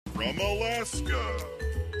From Alaska,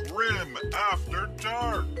 Grim After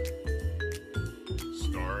Dark.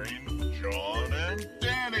 Starring John and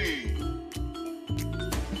Danny.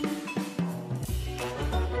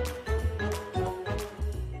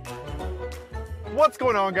 What's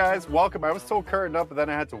going on, guys? Welcome. I was told curtain up, but then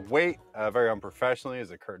I had to wait very unprofessionally, as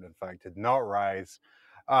the curtain, in fact, did not rise.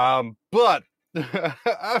 But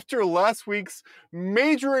after last week's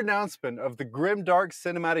major announcement of the Grimdark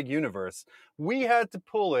Cinematic Universe, we had to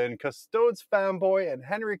pull in Custodes fanboy and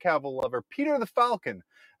Henry Cavill lover Peter the Falcon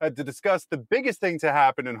to discuss the biggest thing to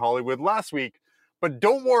happen in Hollywood last week. But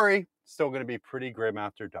don't worry, still going to be pretty grim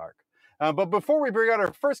after dark. But before we bring out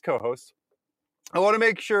our first co-host, I want to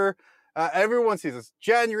make sure everyone sees this.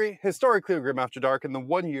 January, historically Grim After Dark, and the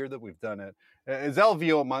 1 year that we've done it is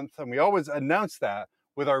LVO month, and we always announce that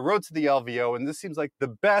with our Road to the LVO, and this seems like the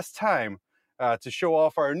best time to show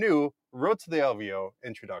off our new Road to the LVO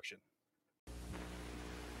introduction.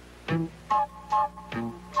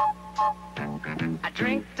 I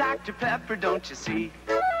drink Dr. Pepper, don't you see?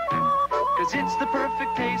 'Cause it's the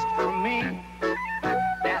perfect taste for me.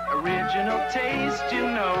 That original taste, you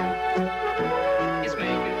know, is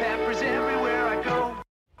making peppers everywhere I go.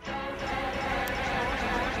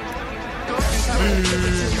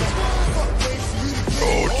 Go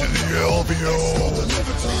to the LVO.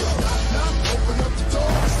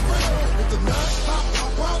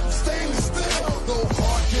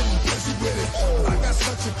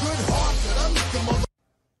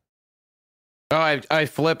 Oh, I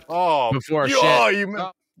flipped before shit.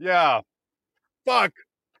 Yeah. Fuck.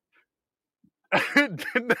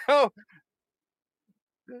 No.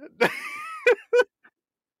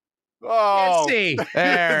 Oh, See,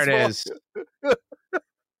 there it is.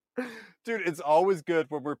 Dude, it's always good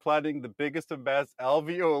when we're planning the biggest and best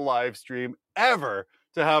LVO live stream ever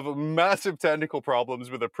to have massive technical problems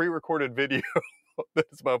with a pre-recorded video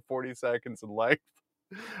that's about 40 seconds in length.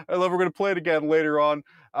 I love. We're going to play it again later on.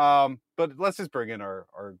 But let's just bring in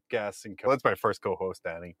our guests. And that's my first co-host,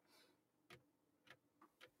 Danny.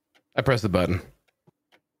 I pressed the button.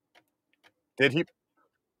 Did he?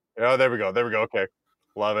 Oh, there we go. There we go. Okay.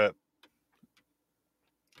 Love it.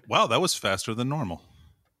 Wow, that was faster than normal.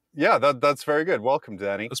 Yeah, that's very good. Welcome,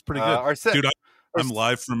 Danny. That's pretty good. Dude, I'm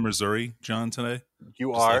live from Missouri, John, today.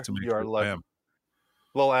 You Just are. like to make You are sure. live. Bam.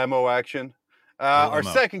 Little ammo action. Little Our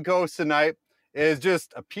ammo. second co-host tonight is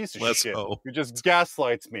just a piece of Let's shit go. who just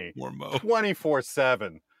gaslights me More mo.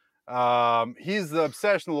 24/7. He's the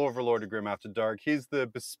obsessional overlord of Grim After Dark. He's the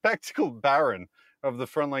bespectacled baron of the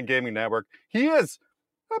Frontline Gaming Network. He is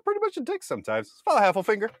pretty much a dick sometimes. It's Val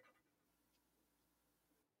Heffelfinger.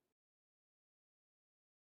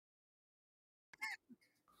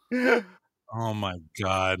 Oh my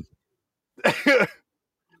god.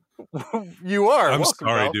 You are. I'm Welcome,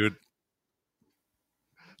 sorry, Val. dude.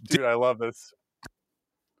 Dude, I love this.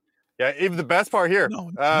 Yeah, even the best part here.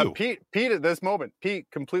 No, you. Pete at this moment, Pete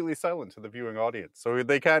completely silent to the viewing audience, so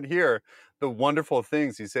they can't hear the wonderful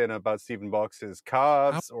things he's saying about Stephen Box's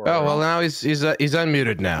calves. Or Oh well, now he's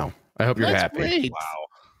unmuted now. I hope you're That's happy. great. Wow.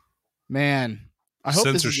 Man, I hope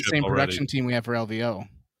this is the Censorship same already. production team we have for LVO.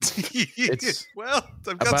 It's well,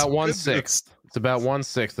 I've got About some 1/6. It's about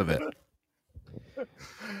 1/6 of it. good news.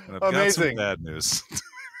 And I've got some Amazing. bad news.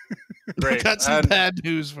 great. I got some And, bad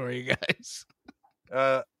news for you guys.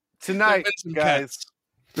 tonight, There's been some guys. cuts.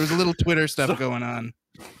 There's a little Twitter stuff So- going on.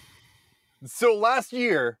 So last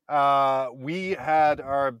year, we had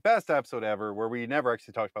our best episode ever, where we never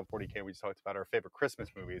actually talked about 40K. We just talked about our favorite Christmas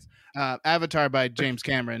movies. Avatar by James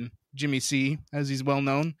Cameron, Jimmy C, as he's well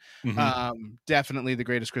known. Mhm. Definitely the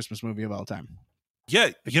greatest Christmas movie of all time. Yeah,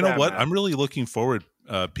 you know Yeah, what? man. I'm really looking forward,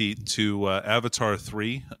 Pete, to Avatar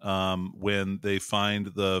 3 when they find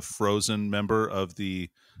the frozen member of the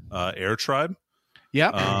Air Tribe.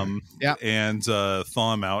 Yeah. Yeah. And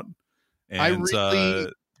thaw him out. And I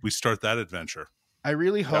really- we start that adventure. I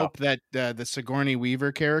really hope that the Sigourney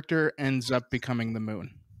Weaver character ends up becoming the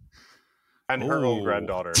moon. And her own Oh.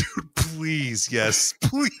 granddaughter. Please, yes,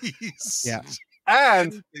 please. Yeah.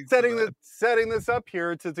 And Anything for setting this up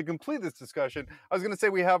here to complete this discussion, I was going to say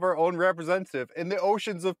we have our own representative in the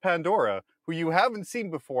oceans of Pandora, who you haven't seen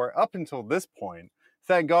before up until this point.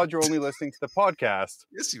 Thank God you're only listening to the podcast.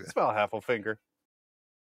 Yes, you It's Val Heffelfinger.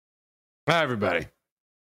 Hi, everybody.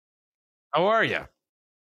 How are you?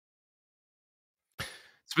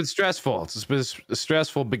 It's been stressful. It's been a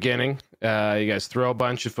stressful beginning. You guys throw a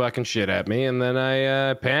bunch of fucking shit at me, and then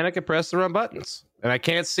I panic and press the wrong buttons. And I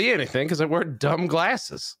can't see anything because I wear dumb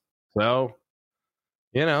glasses. So,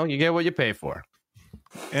 you know, you get what you pay for.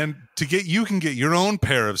 And to get, you can get your own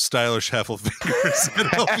pair of stylish Heffelfingers.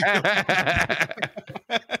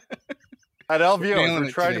 At LVO, Nailing we're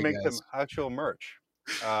it trying to today, make guys. them actual merch.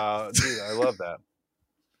 Dude, I love that.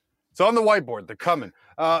 It's on the whiteboard. They're coming.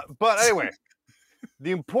 But anyway,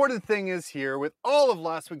 the important thing is here with all of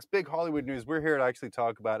last week's big Hollywood news, we're here to actually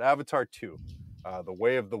talk about Avatar 2, The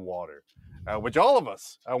Way of the Water, which all of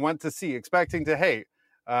us went to see expecting to hate.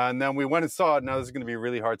 And then we went and saw it. Now this is going to be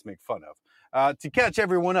really hard to make fun of. To catch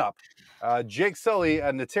everyone up, Jake Sully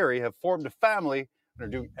and Nateri have formed a family and are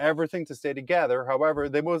doing everything to stay together. However,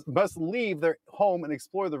 they must leave their home and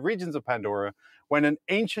explore the regions of Pandora. When an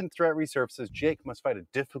ancient threat resurfaces, Jake must fight a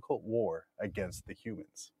difficult war against the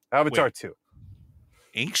humans. Avatar 2.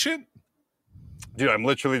 Ancient? Dude, I'm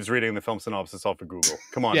literally just reading the film synopsis off of Google.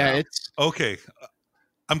 Come on Yeah, now. it's Okay.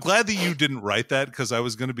 I'm glad that you didn't write that because I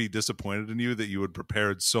was going to be disappointed in you that you had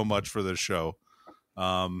prepared so much for this show.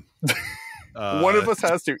 One of us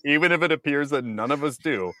has to, even if it appears that none of us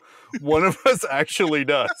do. One of us actually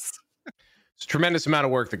does. It's a tremendous amount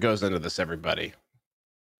of work that goes into this, everybody.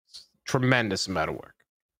 Tremendous amount of work.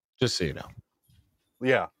 Just so you know.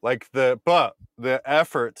 Yeah, like the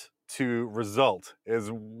effort to result is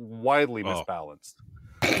widely misbalanced.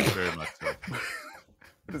 Very much so.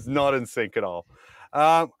 It is not in sync at all.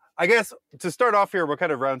 I guess to start off here, we'll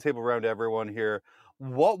kind of roundtable around everyone here.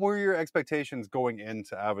 What were your expectations going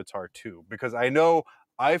into Avatar 2? Because I know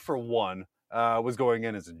I, for one, was going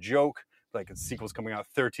in as a joke. Like a sequel's coming out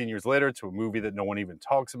 13 years later to a movie that no one even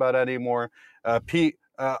talks about anymore. Pete,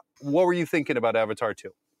 what were you thinking about Avatar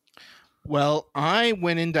 2? well, I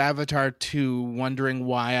went into Avatar 2 wondering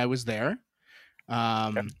why I was there.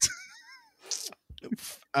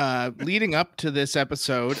 Leading up to this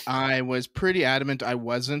episode, I was pretty adamant I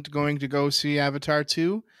wasn't going to go see Avatar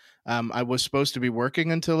 2. I was supposed to be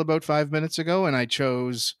working until about 5 minutes ago, and I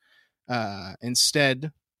chose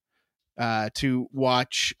instead to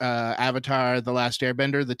watch Avatar: The Last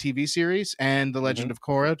Airbender, the TV series, and The Legend of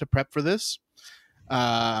Korra to prep for this,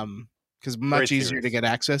 because much Great easier series. to get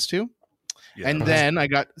access to. Yeah. And then I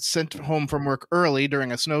got sent home from work early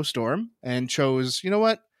during a snowstorm and chose, you know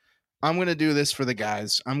what? I'm going to do this for the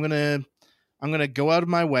guys. I'm going to go out of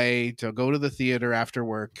my way to go to the theater after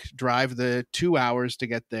work, drive the 2 hours to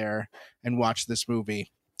get there and watch this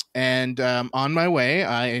movie. And on my way,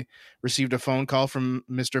 I received a phone call from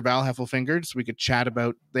Mr. Val Heffelfinger so we could chat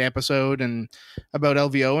about the episode and about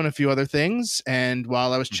LVO and a few other things. And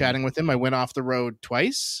while I was chatting with him, I went off the road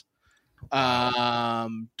twice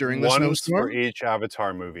during the One snowstorm. for each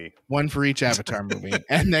Avatar movie. One for each Avatar movie,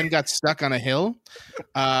 and then got stuck on a hill.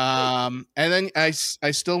 And then I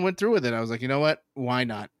still went through with it. I was like, you know what? Why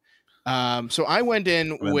not? So I went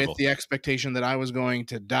in with Commendable. the expectation that I was going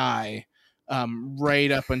to die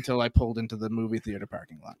right up until I pulled into the movie theater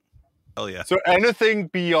parking lot. Hell yeah. So anything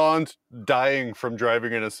beyond dying from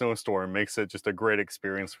driving in a snowstorm makes it just a great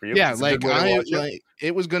experience for you. Yeah, It's a like good way to watch it.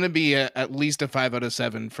 it was going to be at least a 5 out of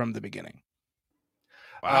 7 from the beginning.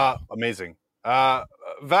 Amazing.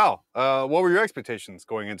 Val, what were your expectations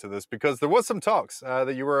going into this? Because there was some talks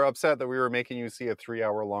that you were upset that we were making you see a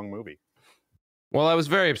 3-hour-long movie. Well, I was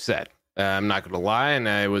very upset. I'm not going to lie, and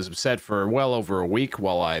I was upset for well over a week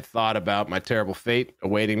while I thought about my terrible fate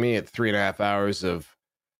awaiting me at 3.5 hours of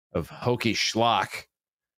hokey schlock,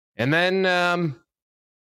 and then I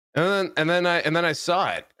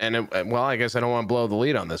saw it, and well, I guess I don't want to blow the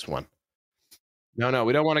lead on this one. No,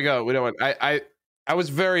 we don't want to go. We don't want. I was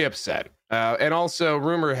very upset, and also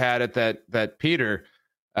rumor had it that Peter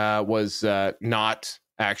was not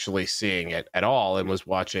actually seeing it at all and was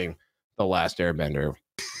watching The Last Airbender.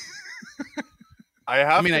 I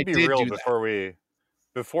have I to be did real do that.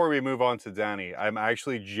 before we move on to Danny. I'm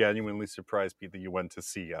actually genuinely surprised, Pete, that you went to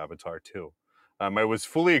see Avatar 2. I was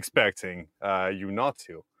fully expecting you not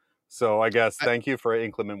to. So I guess thank you for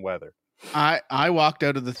inclement weather. I walked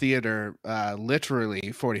out of the theater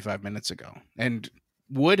literally 45 minutes ago and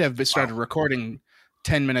would have started recording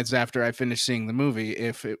 10 minutes after I finished seeing the movie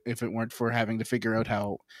if it weren't for having to figure out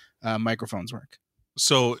how microphones work.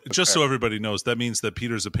 So just so everybody knows, that means that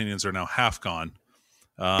Peter's opinions are now half gone.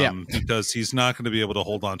 Because he's not going to be able to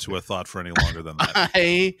hold on to a thought for any longer than that.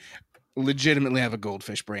 I legitimately have a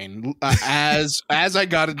goldfish brain. As I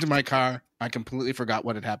got into my car, I completely forgot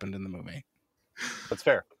what had happened in the movie. That's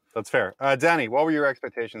fair. Danny, what were your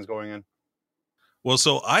expectations going in? Well,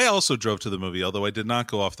 so I also drove to the movie, although I did not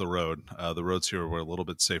go off the road. The roads here were a little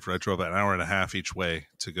bit safer. I drove an hour and a half each way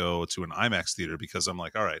to go to an IMAX theater because I'm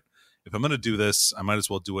like, all right, if I'm going to do this, I might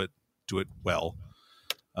as well do it well.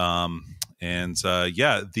 I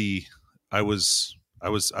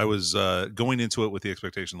was going into it with the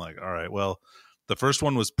expectation like, all right, well, the first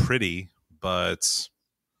one was pretty, but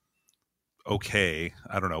okay.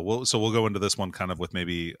 I don't know. We'll go into this one kind of with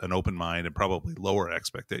maybe an open mind and probably lower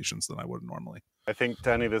expectations than I would normally. I think,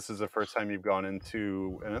 Danny, this is the first time you've gone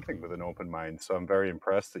into anything with an open mind, so I'm very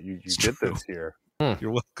impressed that you did this here.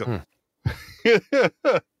 You're welcome.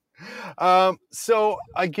 So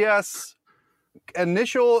I guess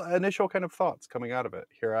initial kind of thoughts coming out of it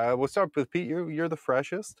here. We'll start with Pete. You're the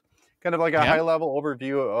freshest. Kind of like a high level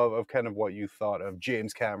overview of kind of what you thought of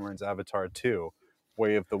James Cameron's Avatar 2,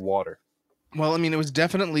 Way of the Water. Well, I mean, it was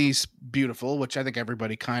definitely beautiful, which I think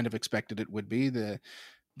everybody kind of expected it would be. The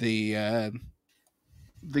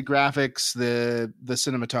graphics, the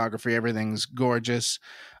cinematography, everything's gorgeous.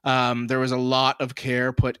 There was a lot of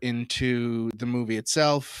care put into the movie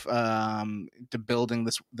itself, to building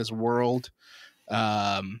this world,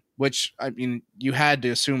 which, I mean, you had to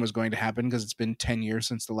assume was going to happen because it's been 10 years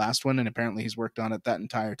since the last one, and apparently he's worked on it that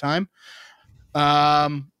entire time.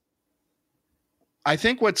 I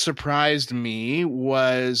think what surprised me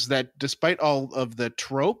was that despite all of the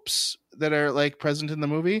tropes that are like present in the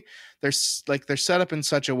movie, they're set up in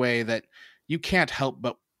such a way that you can't help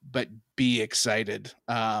but be excited,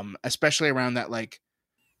 especially around that like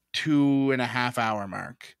 2.5 hour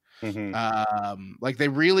mark. Mm-hmm. Like they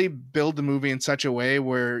really build the movie in such a way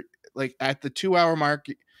where like at the 2 hour mark,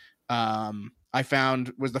 I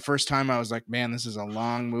found was the first time I was like, man, this is a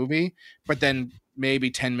long movie. But then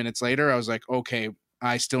maybe 10 minutes later, I was like, okay,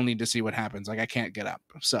 I still need to see what happens. Like I can't get up.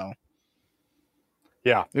 So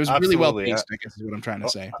yeah, it was really well paced, I guess is what I'm trying to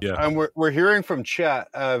say. Yeah. And we're hearing from chat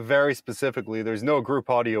very specifically, there's no group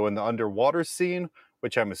audio in the underwater scene,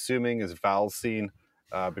 which I'm assuming is Val's scene,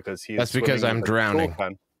 because he is That's because I'm drowning.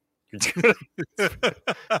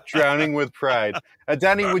 Drowning with pride.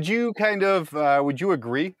 Danny, would you kind of would you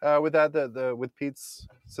agree with that with Pete's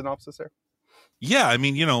synopsis there? Yeah, I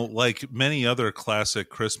mean, you know, like many other classic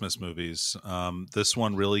Christmas movies, this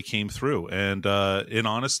one really came through. And in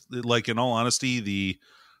all honesty, the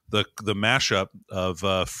mashup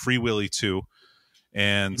of Free Willy 2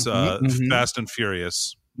 and Fast and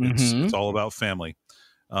Furious, it's all about family,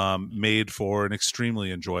 made for an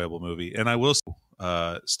extremely enjoyable movie. And I will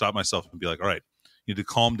stop myself and be like, all right, you need to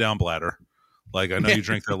calm down, Bladder. Like, I know you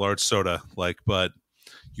drink that large soda, like, but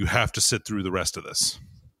you have to sit through the rest of this.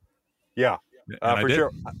 Yeah. For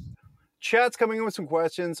sure. Chat's coming in with some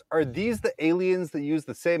questions. Are these the aliens that use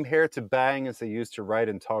the same hair to bang as they use to write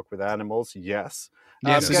and talk with animals? Yes.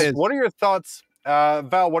 Yes, it guys, is. what are your thoughts,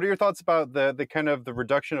 Val? What are your thoughts about the kind of the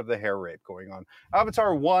reduction of the hair rape going on?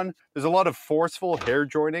 Avatar 1, there's a lot of forceful hair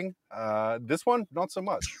joining. This one, not so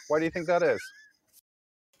much. Why do you think that is?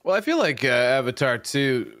 Well, I feel like Avatar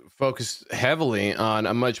 2 focused heavily on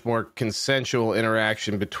a much more consensual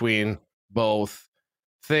interaction between both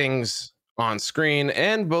things on screen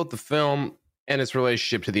and both the film and its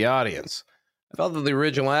relationship to the audience. I felt that the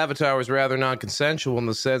original Avatar was rather non-consensual in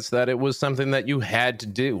the sense that it was something that you had to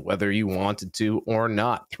do, whether you wanted to or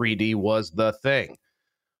not. 3D was the thing.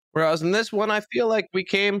 Whereas in this one, I feel like we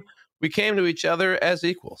came to each other as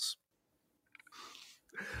equals.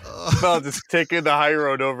 Well, just taking the high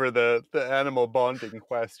road over the animal bonding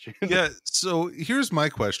question. Yeah, so here's my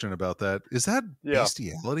question about that. Is that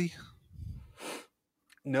bestiality?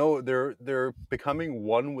 No, they're becoming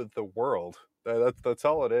one with the world. That's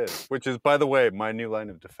all it is. Which is, by the way, my new line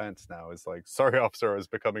of defense now is like, sorry, officer, is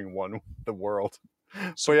becoming one with the world.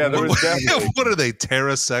 So yeah, there was definitely... What are they,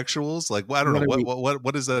 terrasexuals? Like, I don't know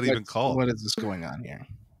what is that even called? What is this going on here?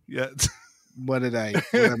 Yeah. What am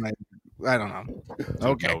I? I don't know.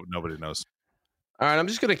 Okay. No, nobody knows. All right, I'm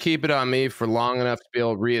just going to keep it on me for long enough to be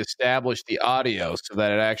able to reestablish the audio so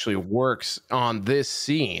that it actually works on this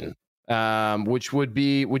scene, which would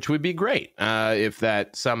be great if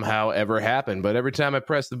that somehow ever happened. But every time I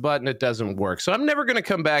press the button, it doesn't work. So I'm never going to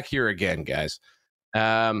come back here again, guys.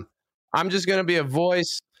 I'm just going to be a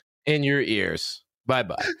voice in your ears.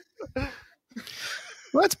 Bye-bye.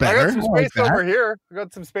 Well, that's better. I got some space over here. I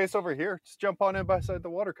got some space over here. Just jump on in beside the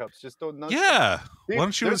water cups. Just don't. Yeah. Why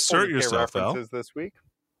don't you insert yourself, Al? This week.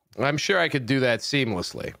 I'm sure I could do that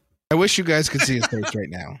seamlessly. I wish you guys could see his face right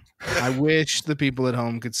now. I wish the people at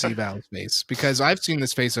home could see Val's face because I've seen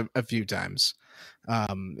this face a few times.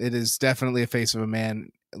 It is definitely a face of a man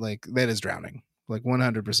like that is drowning, like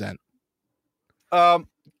 100%.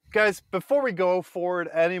 Guys, before we go forward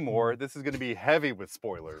anymore, this is going to be heavy with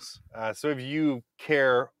spoilers. So if you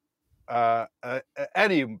care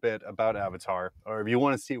any bit about Avatar, or if you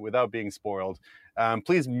want to see it without being spoiled,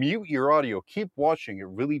 please mute your audio. Keep watching. It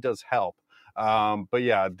really does help. But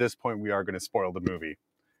yeah, at this point, we are going to spoil the movie.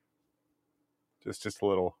 Just a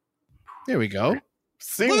little. There we go.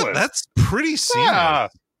 Seamless. Look, that's pretty seamless. Yeah,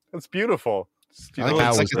 that's beautiful. You I like know, how How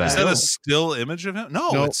it's was like Is that? that a still image of him? No,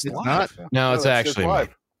 No, it's it's live. not. No, it's that's actually me.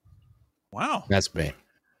 live. Wow. That's me.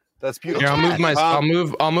 That's beautiful. Here, I'll move my.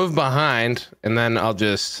 Um, I'll move behind, and then I'll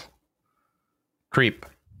just creep.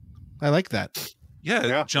 I like that. Yeah,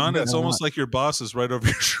 Yeah. John, it's almost like your boss is right over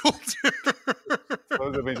your shoulder.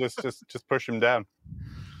 Let me just push him down.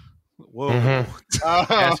 Whoa. Mhm.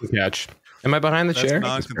 Uh, Catch. Am I behind the That's chair?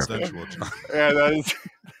 non-consensual, John. yeah, that is.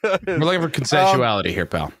 We're looking for consensuality here,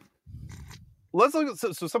 pal. Let's look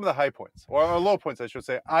at so some of the high points or low points, I should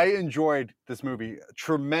say. I enjoyed this movie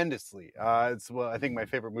tremendously. It's I think my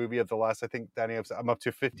favorite movie of the last. I think Danny, I'm up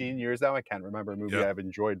to 15 years now. I can't remember a movie Yeah. I've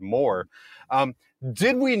enjoyed more.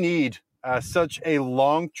 Did we need such a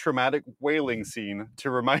long traumatic wailing scene to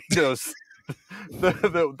remind us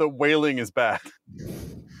the wailing is bad?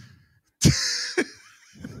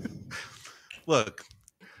 Look,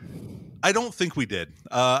 I don't think we did.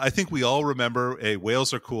 I think we all remember,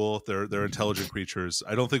 whales are cool. They're intelligent creatures.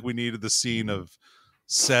 I don't think we needed the scene of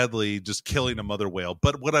sadly just killing a mother whale.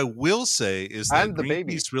 But what I will say is that And the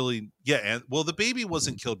baby. Greenpeace really, the baby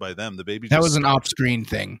wasn't killed by them. The baby That just was an off-screen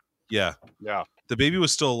thing. Yeah, Yeah. the baby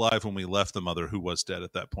was still alive when we left the mother, who was dead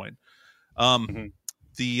at that point. Mhm.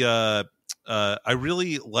 I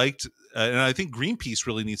really liked, and I think Greenpeace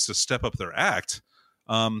really needs to step up their act.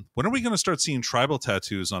 When are we going to start seeing tribal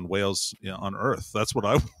tattoos on whales on Earth? That's what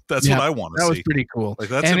I want That to was see. pretty cool. Like,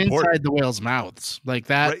 that's and important. inside the whales' mouths, like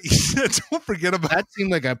that. Right? Don't forget about That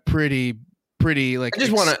seemed like a pretty like I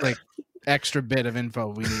just wanna- like extra bit of info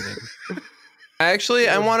we needed. Actually,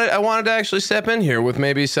 I wanted to actually step in here with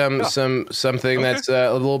maybe something Okay. that's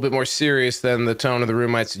a little bit more serious than the tone of the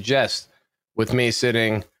room might suggest. With me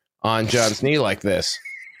sitting on John's knee like this.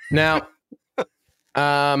 Now,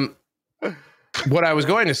 what I was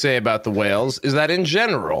going to say about the whales is that in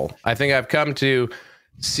general, I think I've come to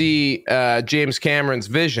see James Cameron's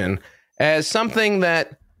vision as something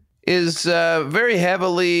that is very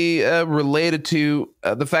heavily related to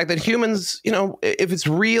the fact that humans, if it's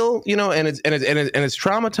real, and it's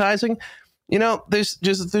traumatizing,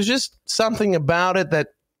 there's just something about it that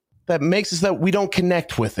makes us that we don't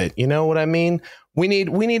connect with it. You know what I mean? We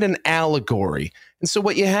need an allegory. And so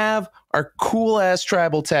what you have are cool ass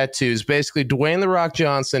tribal tattoos, basically Dwayne The Rock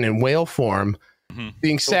Johnson in whale form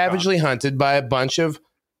being savagely hunted by a bunch of,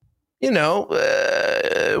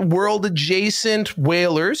 world adjacent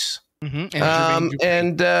whalers. And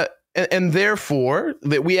therefore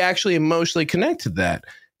that we actually emotionally connect to that.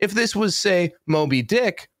 If this was, say, Moby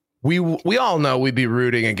Dick, we all know we'd be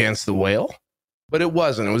rooting against the whale, but it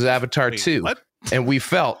wasn't. It was Avatar Wait, 2. what? And we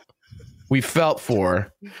felt for we felt for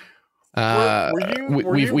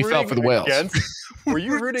the whales. Were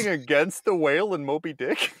you rooting against the whale in Moby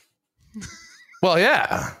Dick? Well,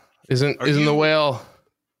 yeah. Isn't the whale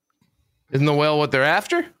what they're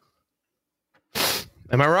after?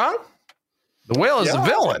 Am I wrong? The whale is the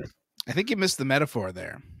villain. I think you missed the metaphor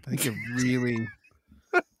there. I think you really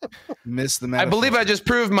missed the metaphor. I believe I just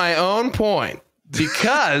proved my own point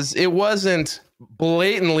because it wasn't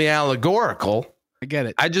blatantly allegorical. I get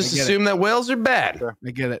it. I just assume that whales are bad.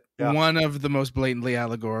 I get it. Yeah. One of the most blatantly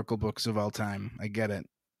allegorical books of all time. I get it.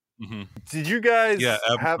 Mhm. Did you guys Yeah,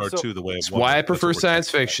 have Avatar so, 2, the way of That's water. why I That's prefer what we're science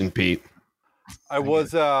talking fiction, Pete. I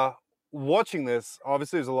was watching this.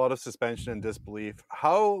 Obviously, there's a lot of suspension and disbelief.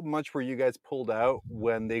 How much were you guys pulled out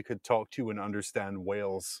when they could talk to and understand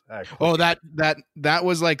whales? Actually? Oh, that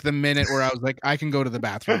was like the minute where I was like, I can go to the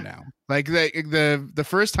bathroom now. Like the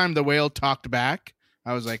first time the whale talked back,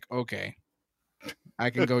 I was like, okay,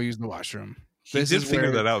 I can go use the washroom. He This did is figure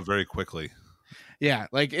where- that out very quickly. Yeah,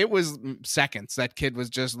 like it was seconds. That kid was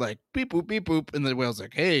just like beep boop beep boop, and the whale's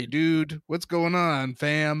like, "Hey, dude, what's going on,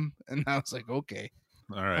 fam?" And I was like, "Okay,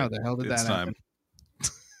 All right. how the hell did It's that time.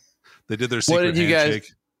 happen?" They did their secret did you guys-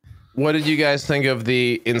 handshake. What did you guys think of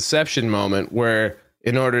the Inception moment where,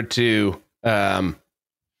 in order to, have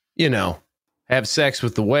sex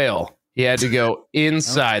with the whale, he had to go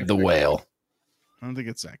inside the whale? I don't think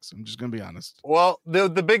it's sex. I'm just gonna be honest. Well, the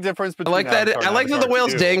big difference I between like that. Avatar I and like that the Avatar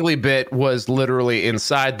whale's 2 dangly bit was literally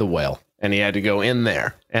inside the whale, and he had to go in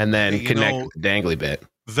there and then You connect know- with the dangly bit.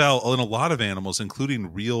 Val, in a lot of animals,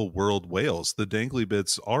 including real world whales, the dangly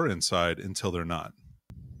bits are inside until they're not.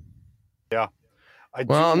 I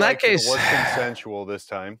Well, do in that like case- it was consensual this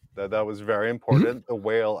time. That was very important. The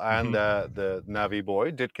whale and the Navi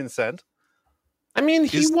boy did consent. I mean,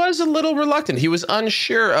 he Is- was a little reluctant. He was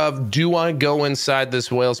unsure of, do I go inside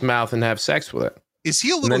this whale's mouth and have sex with it? Is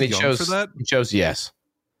he a And little then he young chose for that? He chose yes.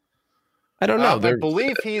 I don't know. I They're-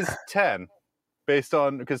 believe he's 10, based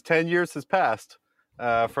on because 10 years has passed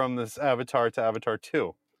from this Avatar to Avatar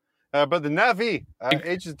 2. But the Navi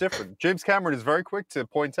age is different. James Cameron is very quick to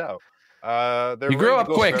point out. They're You grow ready to up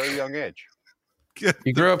go quick. at a very young age.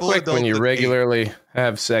 You grow up Full quick when adult you at 8. regularly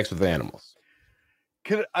have sex with animals.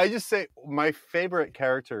 Can I just say my favorite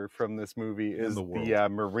character from this movie is the world. the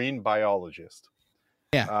marine biologist.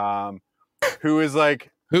 Yeah. Who is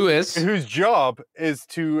like Who is? whose job is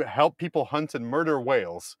to help people hunt and murder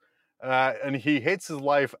whales, and he hates his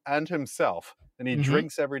life and himself, and he Mhm.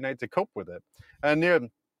 drinks every night to cope with it. And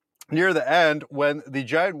near the end, when the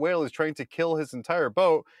giant whale is trying to kill his entire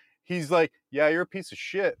boat, he's like, "Yeah, you're a piece of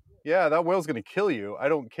shit. Yeah, that whale's gonna kill you. I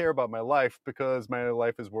don't care about my life because my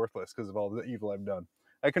life is worthless because of all the evil I've done."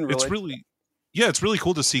 I can relate. It's to really, yeah, it's really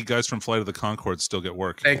cool to see guys from Flight of the Conchords still get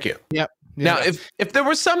work. Thank you. Yep. Now, if there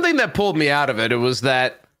was something that pulled me out of it, it was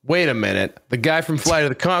that, wait a minute, the guy from Flight of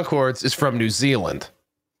the Conchords is from New Zealand.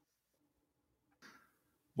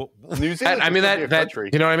 Well, New Zealand. I mean, that you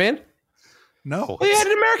know what I mean? no. Well, he had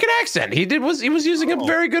an American accent. He was using a Oh.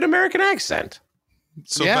 very good American accent.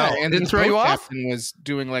 So yeah, Val, and didn't the throw you boat off? captain was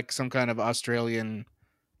doing like some kind of Australian,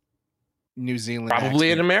 New Zealand. Probably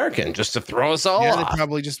an accent. American, just to throw us all Yeah, they off.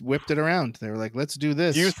 probably just whipped it around. They were like, "Let's do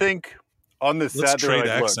this." Do you think on the let's set they're trade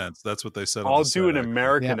like, "Look, accents. That's what they said. on I'll the do set, an actually.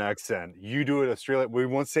 American accent. You do it Australian. We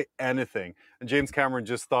won't say anything." And James Cameron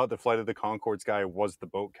just thought the Flight of the Conchords guy was the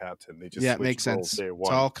boat captain. They just yeah, it switched makes roles sense. day It's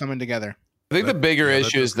one. all coming together. I think the bigger Yeah,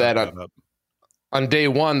 issue does is that add up. on day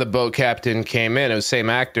one, the boat captain came in. It was the same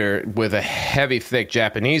actor with a heavy, thick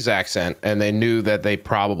Japanese accent, and they knew that they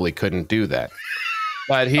probably couldn't do that.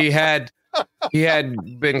 But he had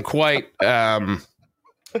been quite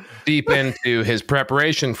deep into his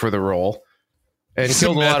preparation for the role and He's a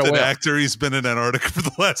killed a lot of method whales. actor. He's been in Antarctica for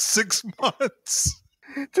the last 6 months,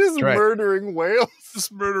 just right. murdering whales.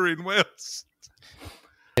 just murdering whales.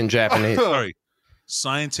 In Japanese. Sorry,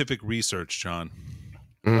 scientific research, John.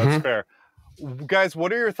 Mhm. That's fair. Guys,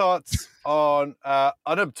 what are your thoughts on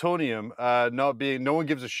unobtainium not being? No one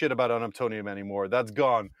gives a shit about unobtainium anymore. That's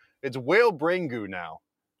gone. It's whale brain goo now.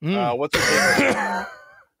 What's your take on that?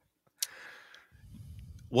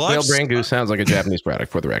 Well, Whale I've, brain goose sounds like a Japanese product,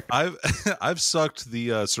 for the record. I've sucked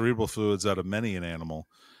the cerebral fluids out of many an animal,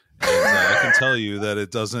 and I can tell you that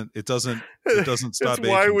it doesn't stop. It's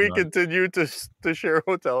why aging, we John. continue to share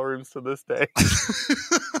hotel rooms to this day.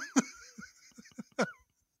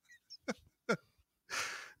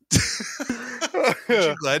 Aren't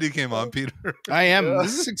you glad you came on, Peter? I am. Yeah.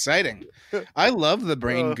 This is exciting. I love the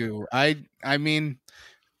brain goo. I mean,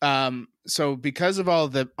 so because of all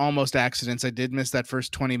the almost accidents, I did miss that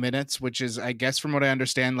first 20 minutes, which is, I guess, from what I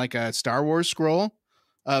understand, like a Star Wars scroll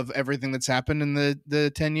of everything that's happened in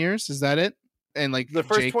the 10 years. Is that it? And like The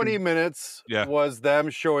first Jake 20 and- minutes Yeah. was them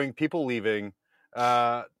showing people leaving,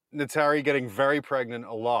 Natari getting very pregnant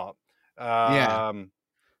a lot. Yeah.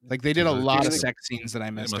 like they did a Dude, lot of even- sex scenes that I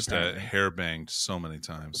They missed. must have apparently. hair banged so many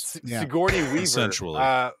times. Yeah. Sigourney Weaver.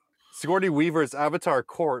 Consensually. Sigourney Weaver's Avatar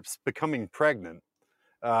corpse becoming pregnant.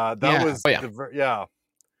 That Yeah. was Oh, yeah. that was a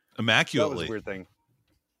Immaculately. weird thing.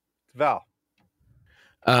 Val.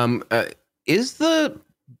 Is the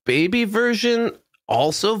baby version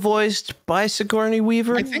also voiced by Sigourney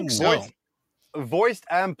Weaver? I think so. Voiced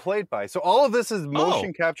and played by. So all of this is Oh.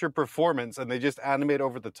 motion capture performance, and they just animate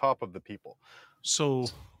over the top of the people. So,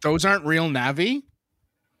 Those aren't real Navi.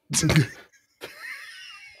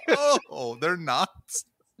 oh, they're not.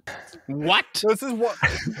 What? This is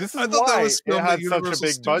I thought why that was it filmed had at such a Universal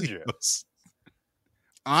big budget. Studios.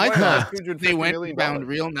 I Why thought $250 they went million? and found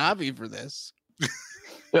real Navi for this.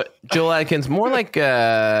 Joel Atkins, more like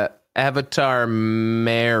Avatar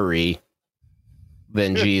Mary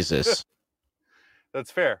than Jesus.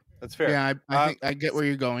 That's fair. That's fair. Yeah, I think I get where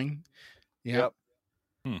you're going. Yeah.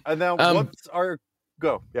 Yep. And now what's our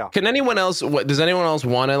go? Yeah. Can anyone else? Does anyone else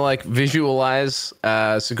want to like visualize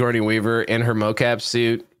Sigourney Weaver in her mocap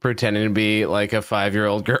suit, pretending to be like a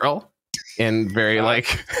 5-year-old girl in very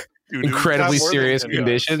like Dude, incredibly Sam serious Worthington,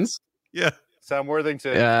 conditions? Yeah. Sam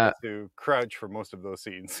Worthington Yeah. to crouch for most of those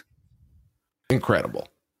scenes. Incredible.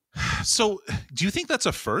 So, do you think that's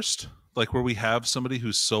a first? Like where we have somebody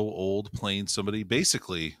who's so old playing somebody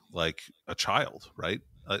basically like a child, right?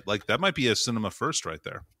 Like that might be a cinema first right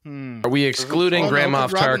there. Hmm. Are we excluding Oh, no, Grand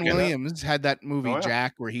 'cause Moff Robin Tarkin? Williams had that movie Oh, yeah.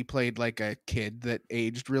 Jack, where he played like a kid that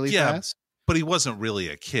aged really Yeah, fast. But he wasn't really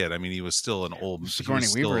a kid. I mean, he was still an old. he Sigourney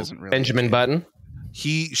was Weaver still- isn't really Benjamin a kid. Button.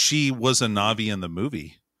 She was a Navi in the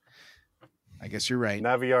movie. I guess you're right.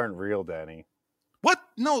 Navi aren't real, Danny. What?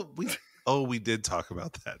 No, we did talk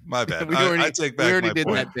about that. My bad. we I take back we already my did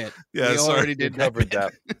point. that bit. Yeah, we sorry. already We did that covered bit.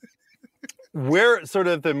 that. Where sort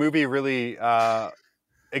of the movie really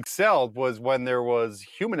excelled was when there was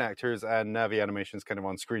human actors and Navi animations kind of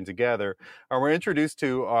on screen together, and we're introduced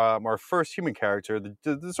to our first human character,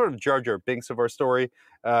 the sort of Jar Jar Binks of our story,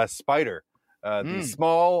 Spider, the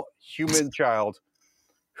small human child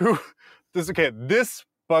who this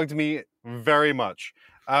bugged me very much.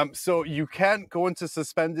 So you can't go into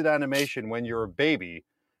suspended animation when you're a baby,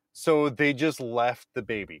 so they just left the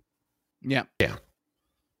baby. Yeah.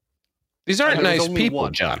 These aren't And there was nice only people,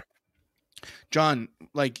 one. John,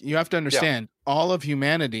 like, you have to understand, all of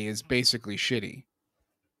humanity is basically shitty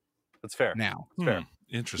That's fair. now. Fair.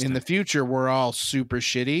 Interesting. In the future, we're all super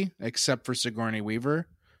shitty, except for Sigourney Weaver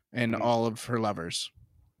and all of her lovers.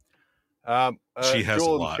 She has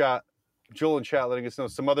Joel a lot. Joel in chat letting us know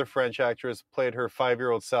some other French actress played her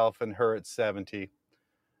 5-year-old self and her at 70.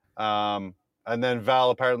 And then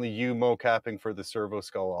Val, apparently you mocapping for the Servo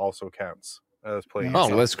Skull also counts as playing. Oh,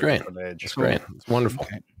 yourself that's at a great. different age. It's great. It's wonderful.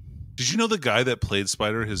 Okay. Did you know the guy that played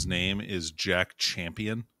Spider? His name is Jack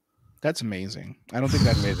Champion. That's amazing. I don't think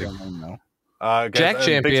that's Amazing. amazing. Though. Guys, Jack big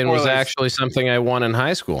Champion was spoilers. actually something I won in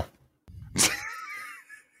high school.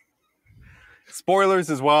 Spoilers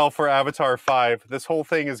as well for Avatar 5. This whole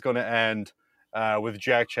thing is going to end with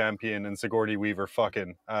Jack Champion and Sigourney Weaver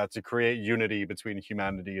fucking to create unity between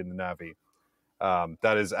humanity and the Na'vi.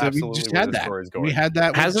 That is absolutely just where had the that. story is going. We had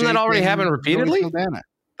that. with Hasn't that Jake already and happened Zoe repeatedly? Saldana.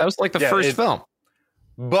 That was like the Yeah, first film.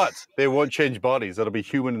 But they won't change bodies. It'll be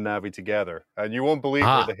human and Na'vi together. And you won't believe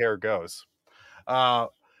where the hair goes. Or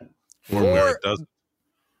where For it does.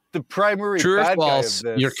 the primary True or bad false, guy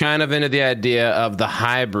of this, you're kind of into the idea of the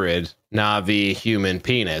hybrid Navi human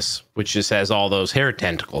penis, which just has all those hair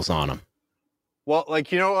tentacles on him. well,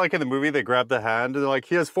 like, you know, like in the movie, they grab the hand and they're like,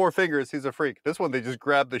 he has 4 fingers. He's a freak. This one, they just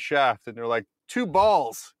grab the shaft and they're like, 2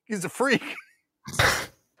 balls. He's a freak.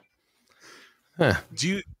 Do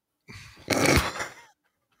you?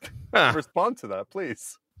 Huh. Respond to that,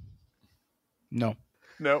 please. No.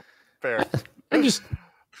 Nope. Fair. I'm just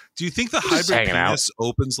Do you think the Just hybrid hanging out. penis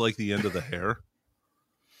opens like the end of the hair?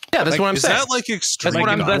 yeah, that's Like, what I'm Is saying. that like extreme? That's what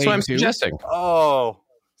I'm. Like That's what I'm Blade 2? suggesting. Oh,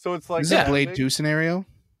 so it's like Is it a Blade big- 2 scenario?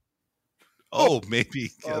 Oh,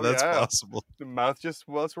 maybe. Yeah, Oh, that's yeah. possible. The mouth just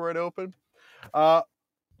was wide open.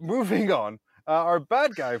 Moving on. Our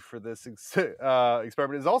bad guy for this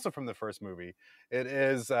experiment is also from the first movie. It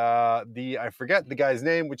is I forget the guy's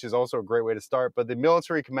name, which is also a great way to start, but the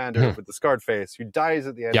military commander with the scarred face who dies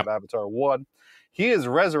at the end Yep. of Avatar 1. He is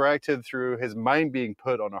resurrected through his mind being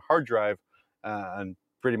put on a hard drive and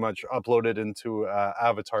pretty much uploaded into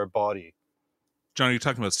Avatar body. John, are you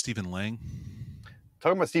talking about Stephen Lang?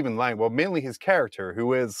 Talking about Stephen Lang, well, mainly his character,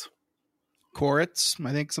 who is, Koritz,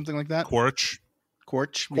 I think, something like that. Quaritch?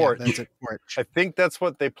 Quarch. Quarch. Yeah, that's it. Quarch. I think that's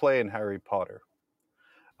what they play in Harry Potter.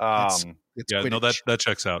 It's Yeah, no, Quidditch. that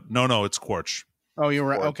checks out. No, it's Quarch. Oh, you're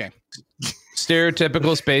right. Quarch. Okay.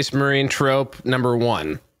 Stereotypical space marine trope number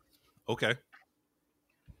 1. Okay.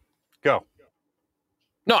 Go.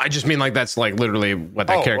 No, I just mean like that's like literally what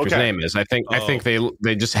that Oh, character's okay. name is. I think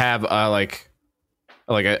they just have like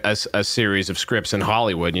a series of scripts in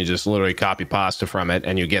Hollywood, and you just literally copy pasta from it,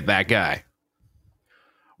 and you get that guy.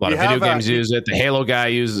 A lot We of video have, games use it. The Halo guy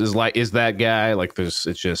is that guy. Like it's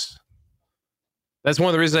just that's one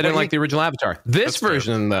of the reasons I didn't like the original Avatar. This That's fair.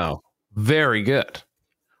 version though, very good.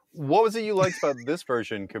 What was it you liked about this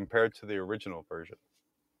version compared to the original version?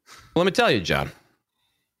 Let me tell you, John.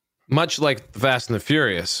 Much like The Fast and the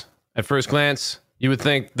Furious, at first glance, you would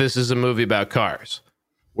think this is a movie about cars.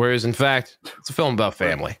 Whereas, in fact, it's a film about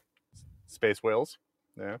family Space whales.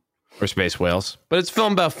 Yeah. or space whales. But it's a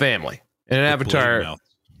film about family. And in With Avatar, blade mouth.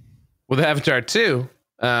 with Avatar 2,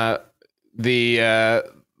 the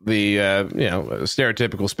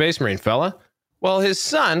stereotypical space marine fella, well, his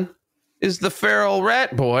son is the feral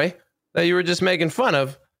rat boy that you were just making fun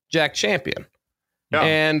of, Jack Champion. Yeah.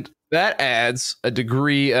 And that adds a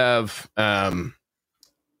degree of, I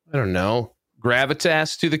don't know,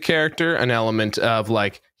 gravitas to the character, an element of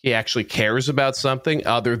like he actually cares about something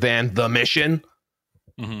other than the mission.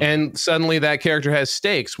 Mhm. And suddenly that character has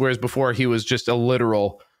stakes, whereas before he was just a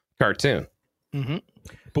literal cartoon. Mm-hmm.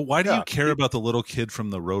 But why do Yeah. you care about the little kid from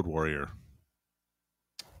the Road Warrior?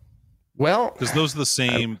 Well, Because those are the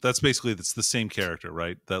same. That's basically it's the same character,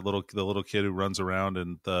 right? The little kid who runs around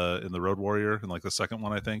in the Road Warrior, in like the second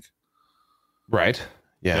one, I think. right.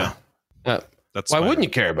 Yeah. That's Why wouldn't you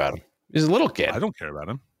care about him? He's a little kid. I don't care about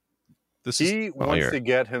him. This is He Well, wants you're- to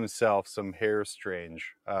get himself some hair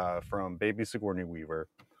strange from baby Sigourney Weaver.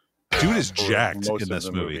 dude is for jacked most in of this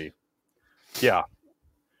the movie. Yeah.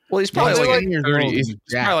 Well, he's probably He's like, like a 10 years 30, old he's and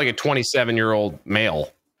probably like a 27-year-old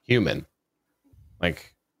male human.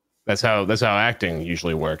 Like that's how acting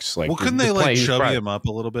usually works. Like, Well, couldn't the they play, like he's chubby probably- him up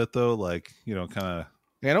a little bit though? Like kind of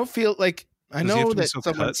I don't feel like I Does he have know to be that so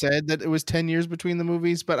someone cut? said that it was 10 years between the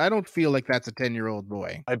movies, but I don't feel like that's a 10-year-old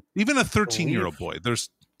boy. Even a 13-year-old boy. There's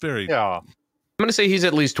very Yeah. I'm gonna say he's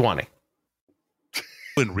at least 20.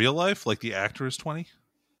 in real life, like the actor is 20.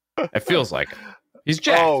 It feels like it. He's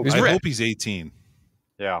jacked. Oh, He's I ripped. hope he's 18.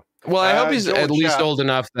 Yeah. Well, I hope he's Joel at least Chat- old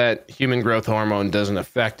enough that human growth hormone doesn't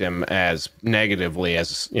affect him as negatively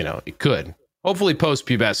as it could. Hopefully,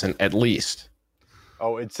 post-pubescent at least.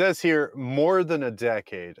 Oh, it says here more than a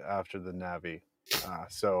decade after the Navi.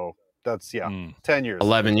 So that's 10 years.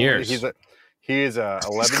 11 years. He is a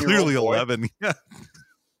 11 He's year clearly old boy. 11. Yeah.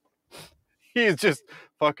 He is just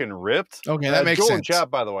fucking ripped. Okay, that makes Joel sense. in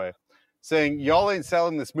chat, by the way, saying y'all ain't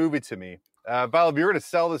selling this movie to me. Val, if you were to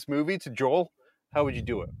sell this movie to Joel, how would you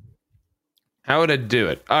do it? How would I do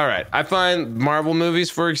it? All right. I find Marvel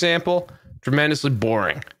movies, for example, tremendously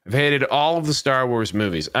boring. I've hated all of the Star Wars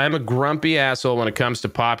movies. I'm a grumpy asshole when it comes to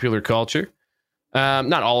popular culture.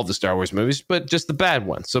 Not all of the Star Wars movies, but just the bad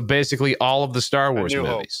ones. So basically all of the Star Wars New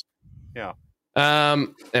Hope. movies. Yeah.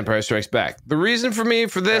 Empire Strikes Back. The reason for me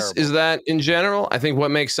for this is that in general, I think what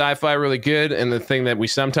makes sci-fi really good, and the thing that we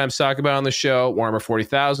sometimes talk about on the show, Warhammer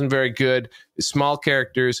 40,000, very good, is small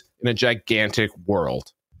characters in a gigantic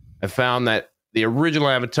world. I found that the original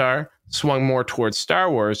Avatar swung more towards Star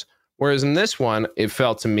Wars, whereas in this one, it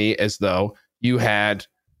felt to me as though you had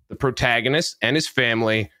the protagonist and his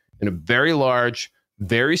family in a very large,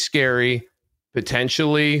 very scary,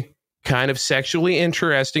 potentially kind of sexually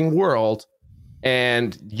interesting world,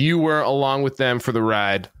 and you were along with them for the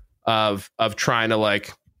ride of trying to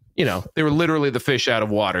they were literally the fish out of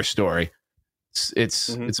water story.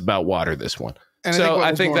 It's about water, this one. And So I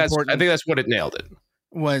what think was more important that's what it nailed it.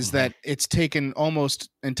 was that it's taken almost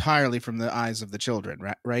entirely from the eyes of the children,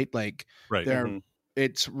 right? Like Right. they're Mhm.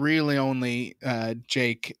 it's really only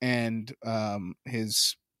Jake and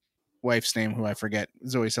his wife's name, who I forget,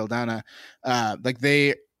 Zoe Saldana.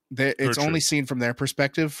 It's Gertrude. only seen from their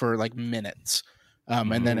perspective for like minutes.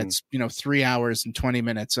 And then it's 3 hours and 20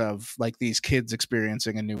 minutes of like these kids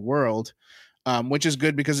experiencing a new world, which is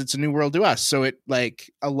good because it's a new world to us. So it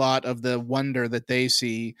like a lot of the wonder that they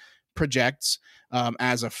see projects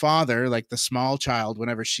as a father, like the small child,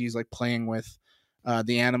 whenever she's like playing with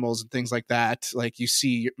the animals and things like that. Like I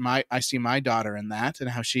see my daughter in that and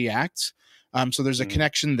how she acts. So there's a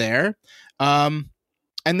connection there.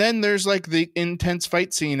 And then there's like the intense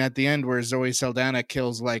fight scene at the end where Zoe Saldana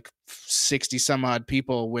kills like 60 some odd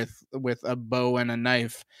people with a bow and a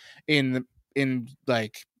knife in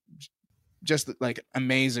like just like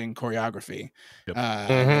amazing choreography. Yep.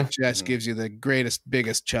 It just gives you the greatest,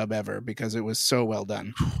 biggest chub ever because it was so well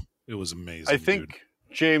done. It was amazing. I think dude.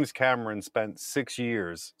 James Cameron spent 6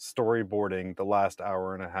 years storyboarding the last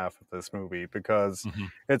hour and a half of this movie because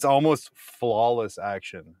it's almost flawless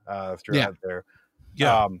action throughout there.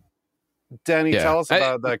 Yeah. Danny, Yeah. tell us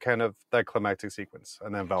about that climactic sequence,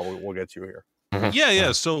 and then Val, we'll get you here.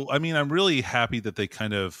 Yeah. So, I mean, I'm really happy that they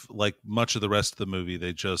kind of, like much of the rest of the movie,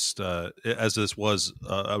 they just, as this was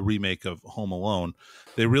a remake of Home Alone,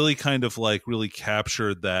 they really kind of like really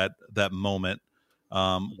captured that moment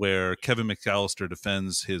where Kevin McAllister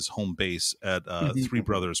defends his home base at Three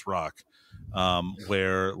Brothers Rock,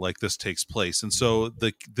 where like this takes place. And so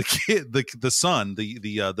the kid, the son,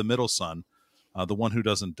 the middle son, the one who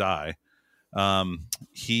doesn't die,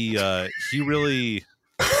 he really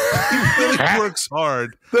works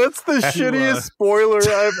hard. That's the shittiest spoiler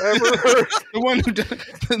I've ever heard. The one who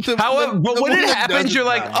But when it happens, you're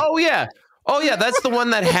like, oh yeah, that's the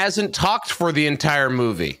one that hasn't talked for the entire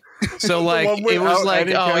movie. So like one it was without like,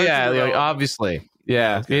 any oh character yeah, like, development. obviously,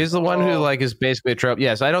 yeah. He's the one who like is basically a trope.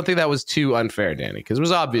 Yes, I don't think that was too unfair, Danny, because it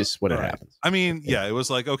was obvious when it happens. I mean, yeah, it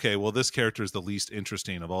was like, okay, well, this character is the least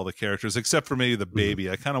interesting of all the characters, except for maybe the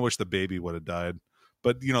baby. I kind of wish the baby would have died,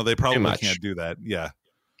 but they probably much. can't do that. Yeah,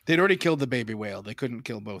 They'd already killed the baby whale. They couldn't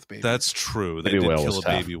kill both babies. that's true. They Baby did whale kill was a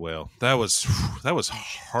tough. baby whale. That was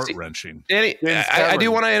heart wrenching. Danny, James I do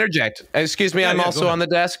Cameron. want to interject. Excuse me, Yeah, I'm yeah, go also ahead. on the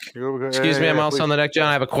desk. Excuse me, I'm also on the deck, John.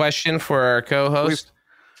 I have a question for our co-host.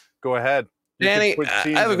 Go ahead. You can Danny, switch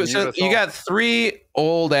scenes I have a and mute question. us You all. got 3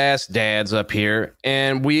 old ass dads up here,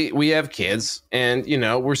 and we have kids, and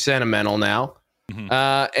we're sentimental now.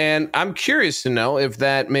 And I'm curious to know if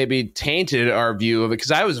that maybe tainted our view of it, because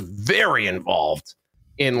I was very involved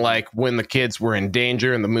in like when the kids were in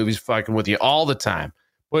danger and the movie's fucking with you all the time,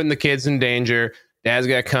 putting the kids in danger. Dad's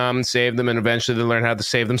got to come and save them, and eventually they learn how to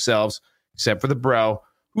save themselves, except for the bro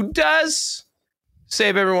who does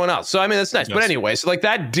save everyone else. So I mean, that's nice. Yes. But anyway, so like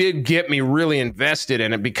that did get me really invested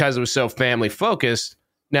in it because it was so family focused.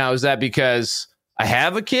 Now, is that because I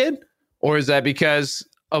have a kid, or is that because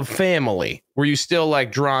of family? Were you still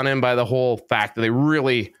like drawn in by the whole fact that they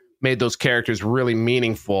really made those characters really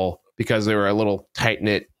meaningful because they were a little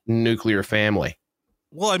tight-knit nuclear family?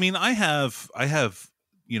 Well, I mean, I have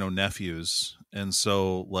nephews, and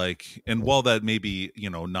so like, and while that may be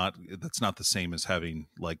that's not the same as having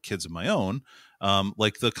like kids of my own,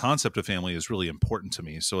 like the concept of family is really important to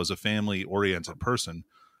me. So as a family oriented person,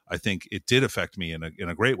 I think it did affect me in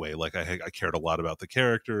a great way. Like I cared a lot about the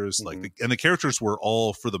characters, and the characters were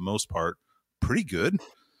all, for the most part, pretty good.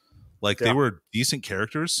 Like they were decent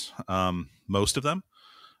characters, most of them.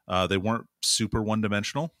 They weren't super one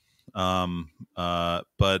dimensional,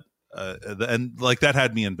 but and like that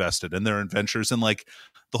had me invested in their adventures, and like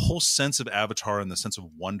the whole sense of Avatar and the sense of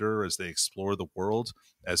wonder as they explore the world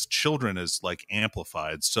as children is like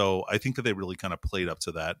amplified. So I think that they really kind of played up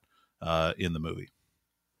to that in the movie.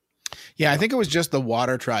 Yeah, I think it was just the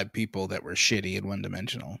Water Tribe people that were shitty and one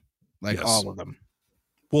dimensional, like all of them.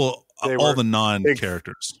 Well, all the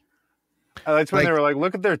non-characters. That's when they were like,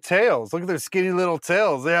 look at their tails. Look at their skinny little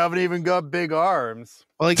tails. They haven't even got big arms.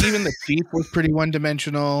 Well, like even the chief was pretty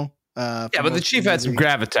one-dimensional. Yeah, but the chief had some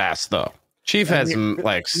gravitas, though. Chief had some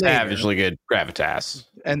like savagely good gravitas.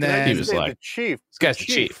 And then he was like, the chief. This guy's the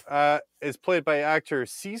chief. Is played by actor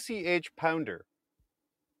CCH Pounder.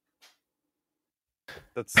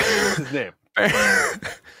 That's his name.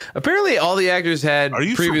 Apparently, all the actors had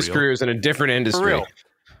previous careers in a different industry. For real.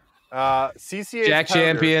 CCH Jack Pounder.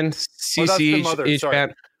 Champion, CCH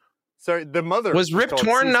Pounder. Sorry, the mother was Rip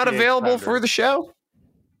Torn not available for the show?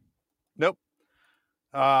 Nope.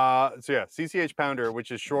 So yeah, CCH Pounder,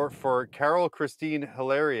 which is short for Carol Christine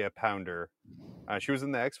Hilaria Pounder. She was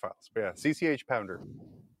in the X-Files. But yeah, CCH Pounder.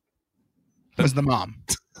 Was the mom.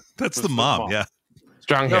 That's the mom, yeah.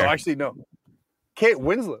 Strong hair. No, actually, no. Kate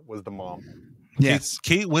Winslet was the mom. Yes.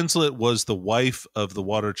 Kate Winslet was the wife of the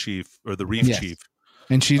water chief or the reef chief.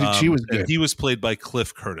 And she was good. He was played by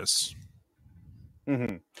Cliff Curtis.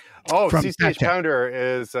 Mm-hmm. Oh, CCH Pounder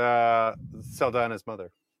is Saldana's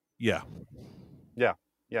mother. Yeah.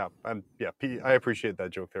 I appreciate that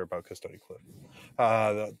joke there about Custody Cliff.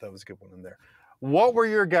 That was a good one in there. What were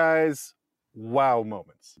your guys' wow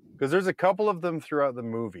moments? Because there's a couple of them throughout the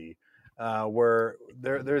movie where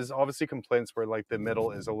there's obviously complaints where like the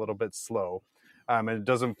middle is a little bit slow. And it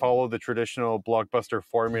doesn't follow the traditional blockbuster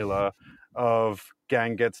formula of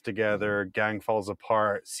gang gets together, gang falls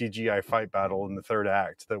apart, CGI fight battle in the third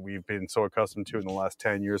act that we've been so accustomed to in the last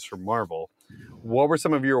 10 years from Marvel. What were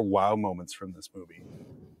some of your wow moments from this movie?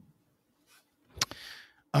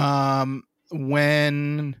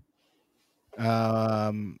 When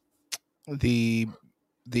the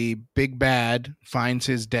big bad finds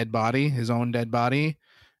his own dead body,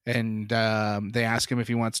 and they ask him if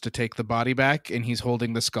he wants to take the body back, and he's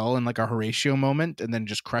holding the skull in like a Horatio moment and then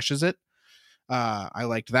just crushes it. I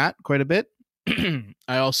liked that quite a bit.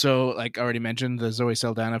 I also, like already mentioned, the Zoe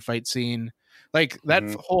Saldana fight scene. Like that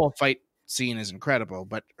whole fight scene is incredible,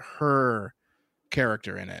 but her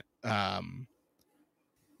character in it,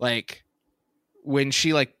 like when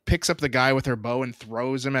she like picks up the guy with her bow and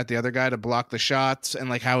throws him at the other guy to block the shots, and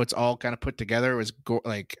like how it's all kind of put together, it was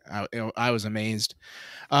I was amazed.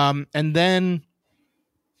 And then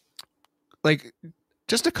like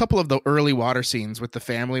just a couple of the early water scenes with the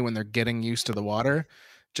family when they're getting used to the water,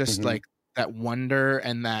 just like that wonder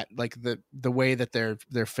and that like the way that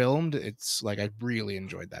they're filmed, it's like I really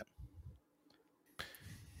enjoyed that.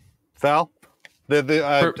 Val?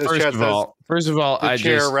 First of all, I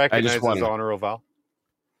just want honor of Val.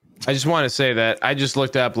 I just want to say that I just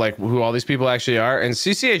looked up like who all these people actually are, and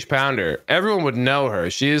CCH Pounder, everyone would know her.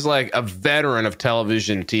 She is like a veteran of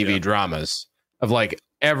television, TV dramas of like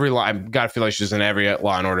every law. I've got to feel like she's in every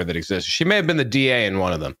Law and Order that exists. She may have been the DA in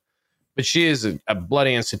one of them, but she is a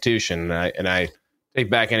bloody institution. And I take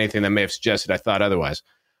back anything that may have suggested I thought otherwise.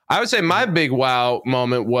 I would say my big wow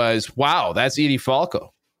moment was, wow, that's Edie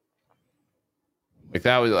Falco. Like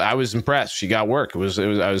that was, I was impressed. She got work. It was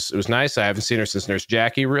nice. I haven't seen her since Nurse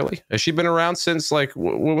Jackie. Really, has she been around since like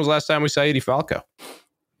when was the last time we saw Edie Falco?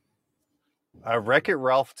 Wreck-It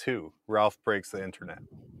Ralph 2. Ralph breaks the internet.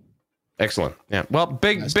 Excellent. Yeah. Well,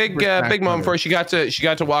 big moment for her. She got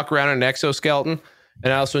to walk around in an exoskeleton,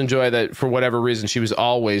 and I also enjoy that for whatever reason she was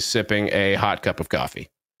always sipping a hot cup of coffee.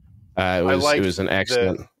 It was an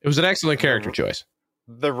excellent character choice.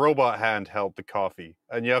 The robot hand held the coffee,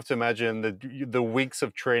 and you have to imagine the weeks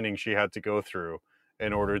of training she had to go through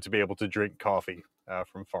in order to be able to drink coffee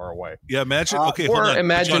from far away. Yeah, imagine. Okay, hold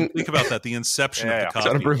on. John, think about that. The inception of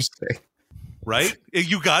the coffee. Right?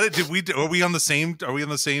 You got it. Are we on the same? Are we on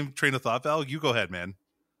the same train of thought, Val? You go ahead, man.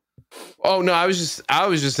 Oh no, I was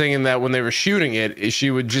just thinking that when they were shooting it, she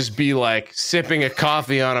would just be like sipping a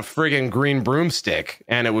coffee on a friggin' green broomstick,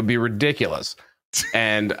 and it would be ridiculous.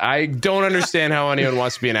 And I don't understand how anyone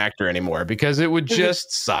wants to be an actor anymore, because it would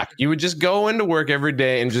just suck. You would just go into work every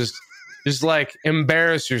day and just like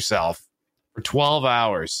embarrass yourself for 12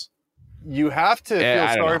 hours. You have to I feel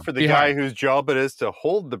don't sorry know. for the Be guy hard. whose job it is to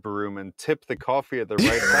hold the broom and tip the coffee at the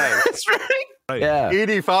right time. That's right. Right. Yeah.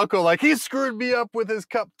 Edie Falco, like, he screwed me up with his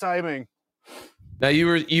cup timing. Now you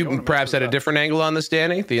wanna mess perhaps with had a that. different angle on this,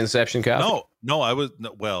 Danny. The Inception coffee. No, I was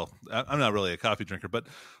well. I'm not really a coffee drinker, but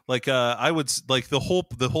like I would like the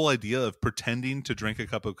whole idea of pretending to drink a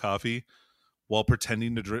cup of coffee while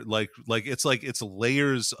pretending to drink like it's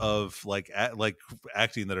layers of like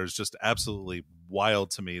acting that are just absolutely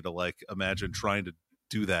wild to me to like imagine trying to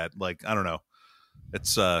do that. Like I don't know,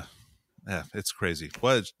 it's yeah, it's crazy.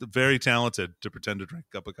 Well, it's very talented to pretend to drink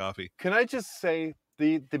a cup of coffee. Can I just say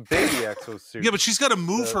the baby exosuit? Yeah, but she's got to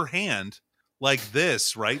move The- her hand like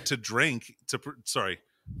this, right, to drink sorry,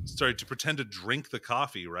 to pretend to drink the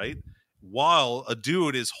coffee, right, while a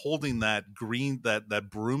dude is holding that that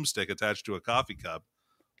broomstick attached to a coffee cup.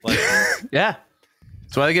 Like Yeah.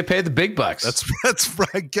 That's why they get paid the big bucks. that's right,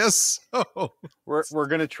 I guess so. We're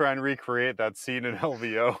gonna try and recreate that scene in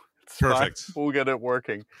LVO. It's Perfect. fine. We'll get it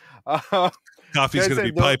working. Coffee's Guys, going to I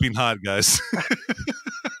be don't- piping hot, guys.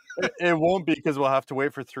 It won't be, because we'll have to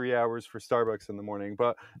wait for 3 hours for Starbucks in the morning.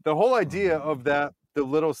 But the whole idea of the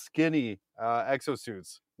little skinny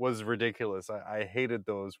exosuits was ridiculous. I hated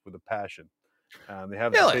those with a passion. They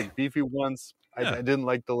have Really? the big beefy ones. Yeah. I didn't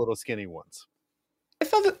like the little skinny ones. I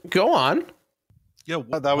thought that. Go on. Yeah,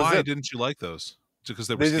 that was why it. didn't you like those? Because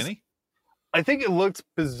they were They just- skinny? I think it looked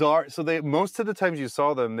bizarre. So most of the times you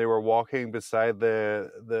saw them, they were walking beside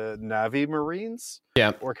the Navi Marines,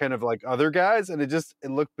 Yeah. or kind of like other guys, and it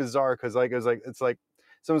looked bizarre, because it's like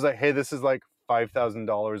someone's like, hey, this is like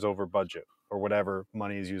 $5,000 over budget, or whatever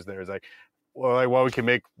money is used there. It's like, well, we can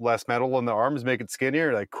make less metal on the arms, make it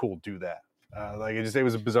skinnier. Like, cool, do that. It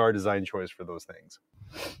was a bizarre design choice for those things.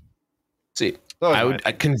 See, That was I my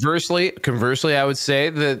would conversely, I would say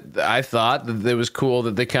that I thought that it was cool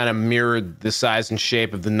that they kind of mirrored the size and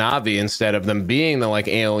shape of the Navi instead of them being the like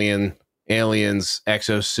aliens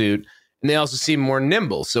exosuit, and they also seem more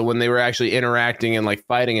nimble. So when they were actually interacting and like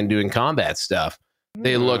fighting and doing combat stuff,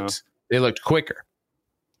 they Yeah. looked quicker.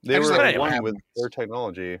 They I just were like one what with happens. their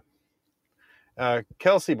technology.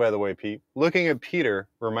 Kelsey, by the way, Pete, looking at Peter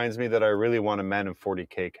reminds me that I really want a Man in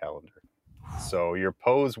 40K calendar. So your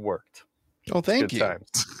pose worked. Oh, thank Good you. times.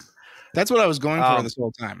 That's what I was going for Um, this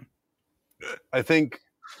whole time. I think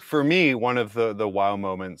for me, one of the wow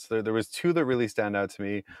moments, there was two that really stand out to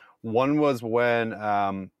me. One was when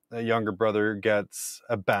a younger brother gets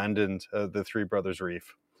abandoned at the Three Brothers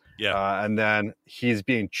Reef. Yeah. And then he's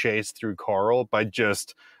being chased through coral by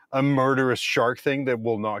just a murderous shark thing that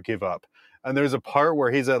will not give up. And there's a part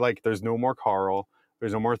where he's at like, there's no more coral,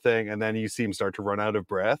 there's no more thing, and then you see him start to run out of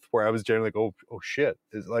breath, where I was generally like, oh shit,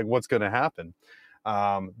 is like, what's going to happen?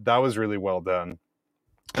 That was really well done.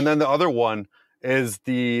 And then the other one is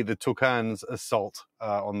the Tucan's assault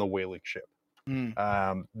on the whaling ship.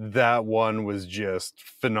 Mm. That one was just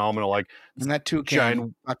phenomenal. Like, And that too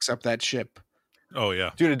giant- fucks up that ship. Oh yeah.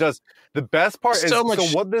 dude, it does. The best part is, So much-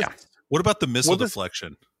 so what this yeah. What about the missile What this-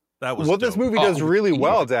 deflection? That was what this dope. movie Oh, does really yeah.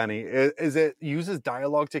 well, Danny, is it uses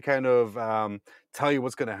dialogue to kind of tell you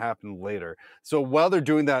what's going to happen later. So while they're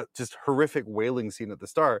doing that just horrific whaling scene at the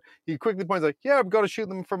start, he quickly points like, yeah, I've got to shoot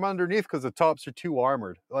them from underneath because the tops are too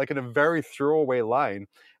armored, like in a very throwaway line.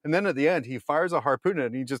 And then at the end, he fires a harpoon at it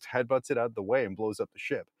and he just headbutts it out of the way and blows up the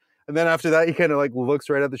ship. And then after that, he kind of like looks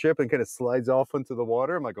right at the ship and kind of slides off into the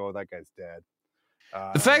water. I'm like, oh, that guy's dead.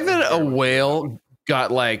 The fact that a whale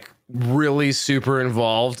got like really super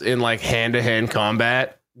involved in like hand-to-hand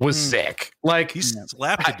combat was sick. Like, He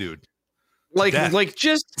slapped a dude. death. like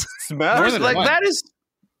just smashed than like one.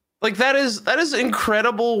 that is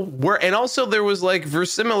incredible. Where and also there was like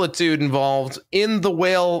verisimilitude involved in the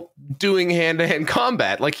whale doing hand-to-hand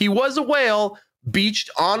combat. Like he was a whale beached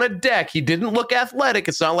on a deck. He didn't look athletic.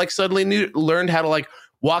 It's not like suddenly learned how to like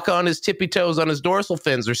walk on his tippy toes on his dorsal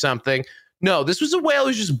fins or something. No, this was a whale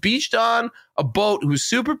who's just beached on a boat who's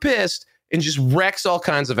super pissed and just wrecks all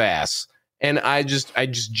kinds of ass. And I just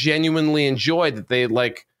genuinely enjoyed that they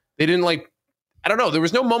didn't like, I don't know. There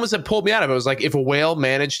was no moments that pulled me out of it. It was like if a whale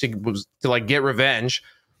managed to like get revenge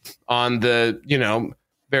on the,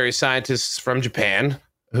 various scientists from Japan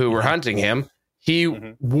who were hunting him, he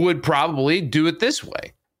Mhm. would probably do it this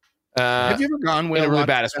way. Have you ever gone In whale a really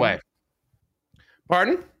watching? badass way.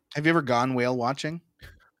 Pardon? Have you ever gone whale watching?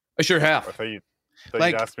 I sure I have. thought you So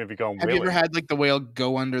Like, you'd ask me if you go on Have you whaling. ever had like the whale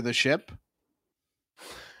go under the ship?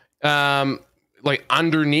 Like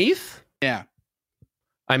underneath? Yeah.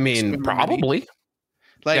 I mean, Swim underneath? probably.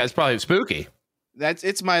 Like Yeah, it's probably spooky.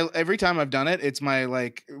 it's my every time I've done it, it's my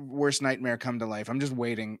like worst nightmare come to life. I'm just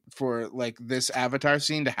waiting for like this Avatar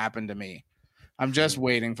scene to happen to me. I'm just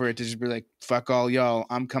waiting for it to just be like, fuck all y'all,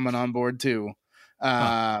 I'm coming on board too.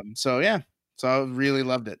 So yeah. So I really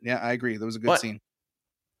loved it. Yeah, I agree. That was a good What? scene.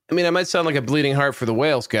 I mean, I might sound like a bleeding heart for the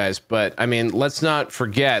whales, guys, but I mean, let's not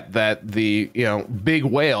forget that the big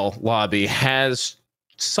whale lobby has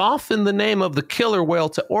softened the name of the killer whale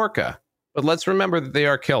to orca. But let's remember that they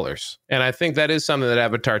are killers, and I think that is something that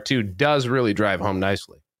Avatar 2 does really drive home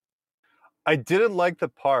nicely. I didn't like the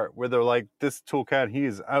part where they're like, this Tulkan, he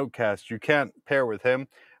is outcast. You can't pair with him.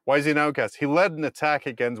 Why is he an outcast? He led an attack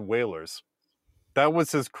against whalers. That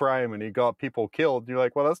was his crime, and he got people killed. You're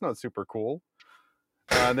like, well, that's not super cool.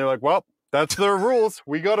 And they're like, well, that's their rules.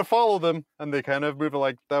 We got to follow them. And they kind of move it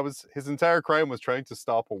like that was his entire crime was trying to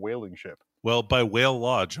stop a whaling ship. Well, by whale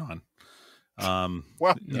law, John.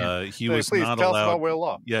 Well, He was please not tell us allowed. about whale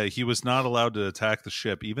law. Yeah, he was not allowed to attack the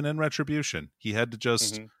ship, even in retribution. He had to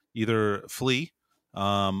just Mhm. either flee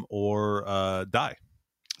or die.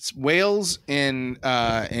 Whales in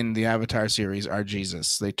the Avatar series are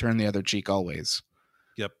Jesus. They turn the other cheek always.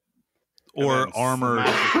 Yep. And Or then armored,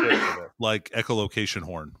 smash the ship with it. like echolocation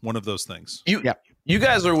horn. One of those things. You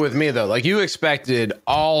guys are with me though. Like you expected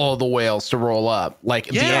all of the whales to roll up, like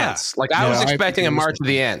the Yeah. ants. Like I was Yeah, I expecting a think it was march of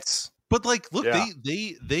the ants. But like, look, Yeah.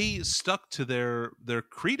 they stuck to their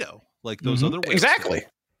credo, like those Mhm. other whales. Exactly.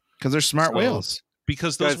 Because they're smart So- whales.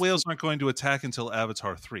 Because those Guys- whales aren't going to attack until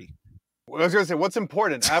Avatar 3. I was going to say, what's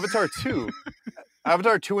important? Avatar 2.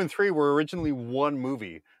 Avatar 2 and 3 were originally one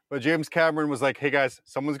movie. But James Cameron was like, hey guys,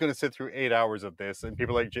 someone's going to sit through 8 hours of this. And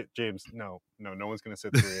people are like, James, no one's going to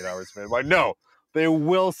sit through 8 hours of it. I'm like, no, they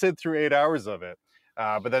will sit through 8 hours of it.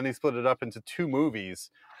 But then they split it up into 2 movies.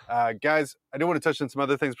 Guys, I do want to touch on some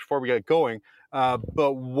other things before we get going.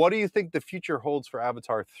 But what do you think the future holds for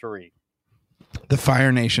Avatar 3? The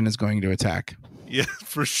Fire Nation is going to attack. Yeah,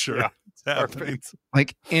 for sure. Yeah. It's happening. Perfect.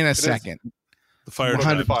 Like in a is. second. The fire.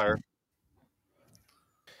 100%. Fire.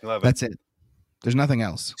 11. That's it. There's nothing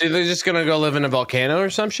else. So they're just gonna go live in a volcano or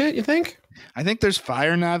some shit, you think? I think there's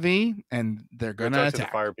fire Navi, and they're Go gonna talk to the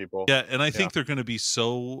attack. fire people. Yeah, and I think they're going to be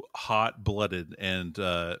so hot-blooded and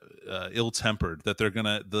ill-tempered that they're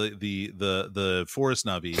gonna the forest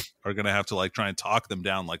Navi are gonna have to like try and talk them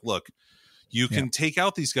down. Like, look, you can take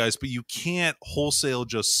out these guys, but you can't wholesale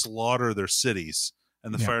just slaughter their cities.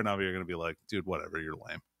 And the Yeah. fire Navi are going to be like, dude, whatever, you're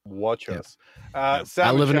lame. Watch Yeah. us. Yeah. Sam I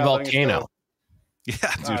and live in a Chat letting us volcano. know-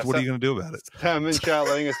 Yeah, dude, what are you going to do about it? Sam and Chat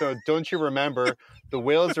letting us know, don't you remember, the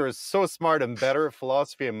whales are so smart and better at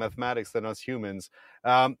philosophy and mathematics than us humans.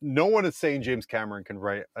 No one is saying James Cameron can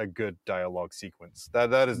write a good dialogue sequence.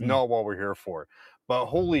 That is not what we're here for. But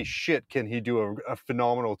holy shit, can he do a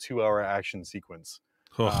phenomenal 2-hour action sequence,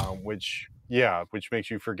 which makes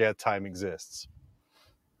you forget time exists.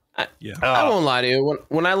 Yeah. I won't lie to you.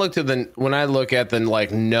 When I look at the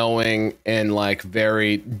like knowing and like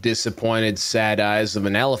very disappointed, sad eyes of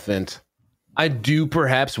an elephant, I do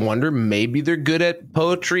perhaps wonder maybe they're good at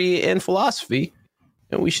poetry and philosophy,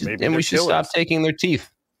 and we should Maybe they're stop killers. taking their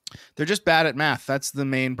teeth. They're just bad at math. That's the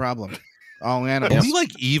main problem. All Are animals. we like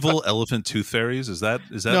evil elephant tooth fairies? Is that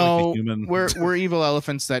No, like a human? we're evil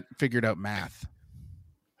elephants that figured out math.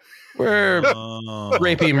 We're Oh.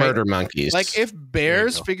 rapey murder monkeys. Like if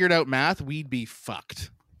bears go. figured out math, we'd be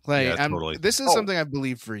fucked. Like Yeah, totally. this is something I've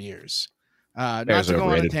believed for years. Not Bears to are go on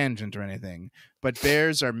a overrated. tangent or anything, but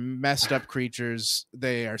bears are messed up creatures.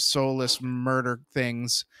 They are soulless murder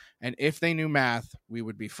things, and if they knew math, we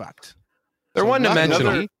would be fucked. they're So one-dimensional.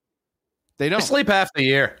 luckily, They They don't. sleep half the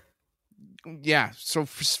year. Yeah. So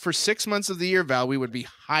for 6 months of the year, Val, we would be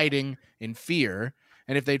hiding in fear,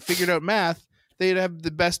 and if they'd figured out math, they'd have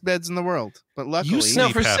the best beds in the world. But luckily, sleep No,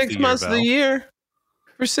 for half 6 the months year, of the Val. year.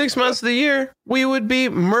 For 6 months of the year, we would be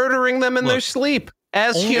murdering them in their Look, sleep,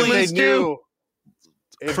 as only humans do.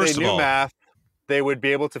 If First they of knew all- math, they would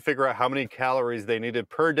be able to figure out how many calories they needed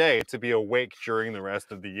per day to be awake during the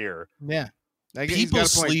rest of the year. yeah. I guess he's People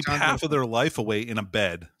got a point. sleep John's got half a of their life away in a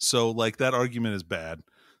bed, so like that argument is bad.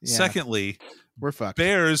 Yeah. Secondly, We're fucked.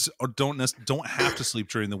 bears don't have to sleep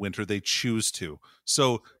during the winter; they choose to.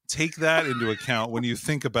 So take that into account when you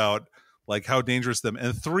think about like how dangerous them.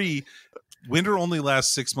 And 3, winter only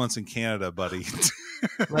lasts 6 months in Canada, buddy.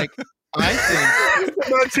 Like I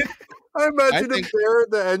think I imagine I a think- bear at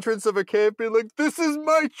the entrance of a cave being like, "This is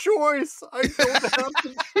my choice. I don't have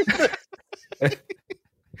to do this."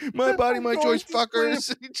 my body, my I'm choice, going to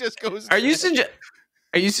fuckers. He just goes. Are you dead.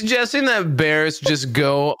 Are you suggesting that bears just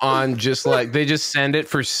go on just like they just send it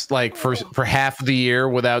for half the year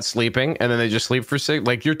without sleeping, and then they just sleep for 6?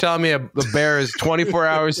 Like you're telling me a bear is 24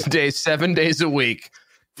 hours a day, 7 days a week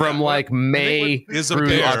from like May Is a through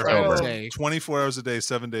bear October. 24 hours a day,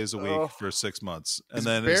 7 days a week Oh. for 6 months, and These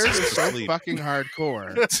then bears it's are just so sleep. fucking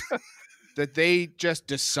hardcore that they just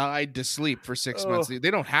decide to sleep for 6 months. They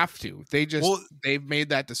don't have to. They've made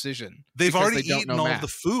that decision. They've because already they don't eaten know all math. the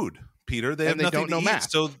food, Peter. They have And they nothing don't to know eat. math.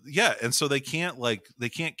 So yeah, and so they can't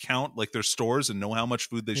count like their stores and know how much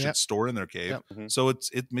food they should Yep. store in their cave. Yep. Mhm. So it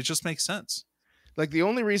just makes sense. Like the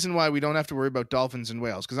only reason why we don't have to worry about dolphins and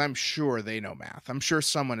whales, because I'm sure they know math. I'm sure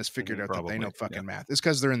someone has figured out that Probably, they know fucking yeah. math. It's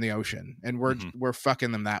because they're in the ocean and Mhm. we're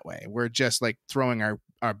fucking them that way. We're just like throwing our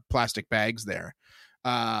plastic bags there.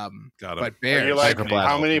 Got But it. Are bears, you like, Microplastic.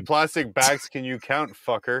 how many plastic bags can you count,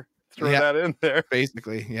 fucker? Throw Yeah. that in there.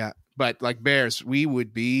 basically, yeah. But like bears, we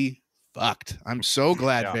would be fucked. I'm so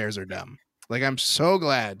glad Yeah. bears are dumb. Like I'm so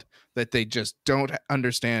glad that they just don't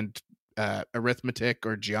understand arithmetic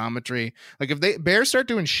or geometry. Like if bears start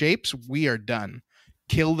doing shapes, we are done.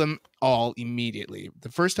 Kill them all immediately.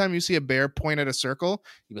 The first time you see a bear point at a circle,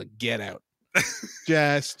 you be like, get out.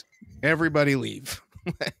 Just everybody leave.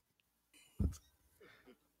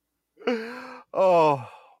 Oh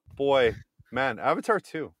boy, man, Avatar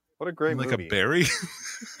 2. What a great Like movie. a berry.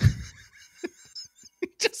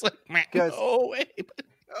 Just like, man, Guys- go away.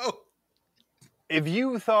 Oh. If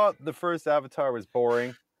you thought the first Avatar was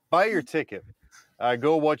boring, buy your ticket.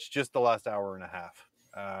 Go watch just the last hour and a half.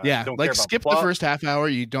 Yeah, don't care like about skip plot. the first half hour.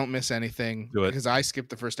 You don't miss anything. Do it. Because I skipped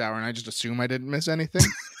the first hour and I just assume I didn't miss anything.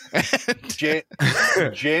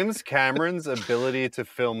 James Cameron's ability to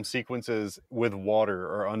film sequences with water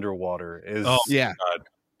or underwater is Oh, yeah,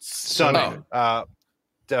 stunning.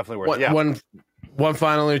 Definitely worth it. Yeah. One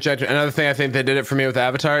final interjection. Another thing I think they did it for me with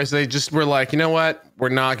Avatar is they just were like, you know what? We're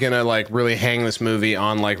not gonna like really hang this movie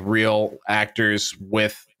on like real actors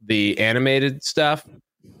with the animated stuff.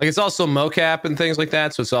 Like it's also mocap and things like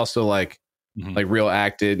that, so it's also like Mhm. like real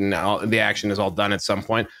acted and the action is all done at some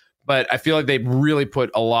point. But I feel like they really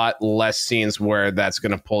put a lot less scenes where that's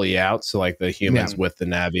going to pull you out. So like the humans with the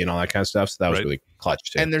Navi and all that kind of stuff. So that was Right. really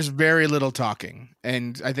clutch too. and there's very little talking.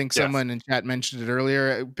 And I think Yes. someone in chat mentioned it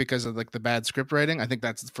earlier because of like the bad script writing. I think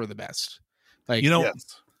that's for the best. Like, You know, Yes.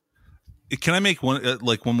 can I make one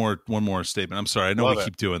more statement? I'm sorry. I know Love we it.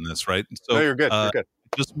 keep doing this, right? So No, you're good. uh, You're good.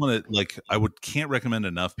 just want to can't recommend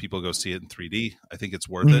enough people go see it in 3D. I think it's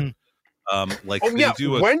worth Mhm. it. Like Oh, they yeah.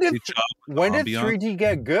 do a When did great job with When the did ambiance. 3D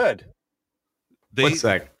get good? One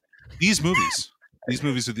sec. These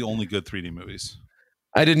movies are the only good 3D movies.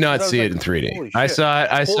 I did not I was see like, it in 3D. holy I shit. saw it.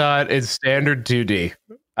 I Well- saw it in standard 2D.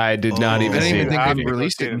 I did not Oh. even I didn't see even it. think You have they to go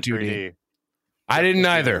released see it in 2D. I didn't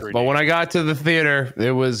Yeah, either. 3D. But when I got to the theater,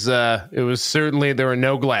 it was certainly there were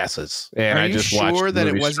no glasses, and Are I you just watched sure the that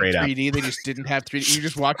it movie wasn't straight up. 3D? They just didn't have 3D. You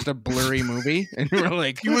just watched a blurry movie and you were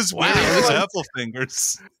like, He was wow, wearing this his is- apple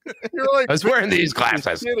fingers. You're like, I was wearing these "This is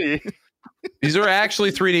glasses. shitty." These are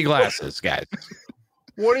actually 3D glasses, guys.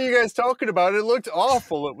 What are you guys talking about? It looked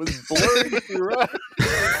awful. It was blurry throughout.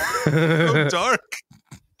 So dark.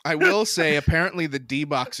 I will say, apparently, the D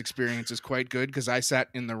box experience is quite good because I sat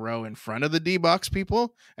in the row in front of the D box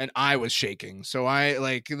people and I was shaking. So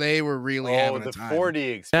they were really Oh, having the a time. 4D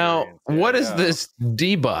experience. Now, what is Yeah. this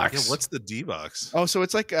D box? Yeah, what's the D box? Oh, so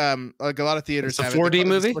it's like a lot of theaters It's a have 4D it.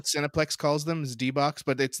 movie? What Cineplex calls them is D box,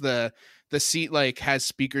 but it's the seat like has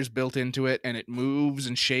speakers built into it and it moves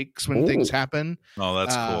and shakes when things Ooh. happen. Oh,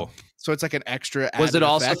 that's Uh, cool. So it's like an extra. Was it added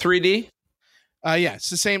also effect. 3D? Yeah, it's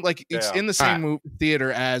the same. Like it's Yeah. in the same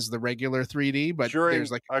theater as the regular 3D, but During there's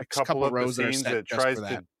like a couple of rows the that are scenes, set it just tries for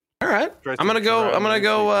that. All right. Tries I'm to gonna go. drown I'm gonna in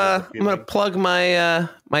go. so you I'm can gonna feel plug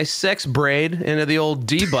my sex braid into the old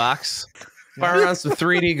D box, fire on some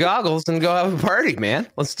 3D goggles, and go have a party, man.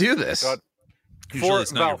 Let's do this. God. Usually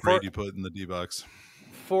it's not your for- braid you put in the D box.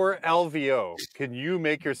 For LVO, can you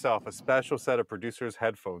make yourself a special set of producer's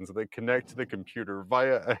headphones that connect to the computer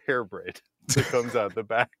via a hair braid that comes out the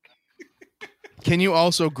back? Can you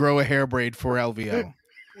also grow a hair braid for LVO?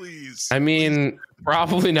 Please. I mean,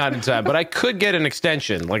 probably not in time, but I could get an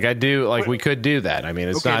extension. Like I do. Like we could do that. I mean,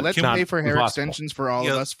 it's Okay, not. let's not pay for hair impossible. extensions for all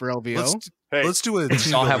Yeah, of us for LVO. Hey, Let's do it.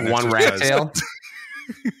 Just all have one rat tail.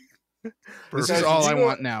 This Guys, is all if I you-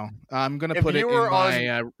 want now. I'm gonna if put it you in were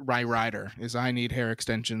my rider. Is I need hair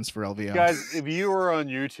extensions for LVO. guys, if you are on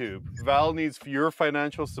YouTube, Val needs your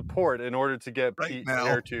financial support in order to get Right Pete now.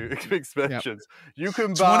 hair to extensions. You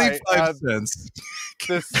can buy 25 cents.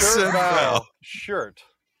 the Send Sir Val Val. shirt.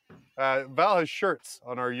 Val has shirts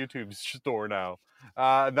on our YouTube store now.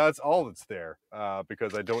 That's all that's there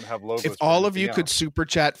because I don't have logos. If for all of you anything could else. super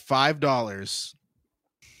chat $5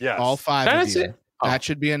 Yes. All 5 That's of you. it. Oh. That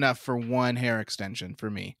should be enough for one hair extension for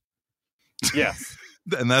me. Yes.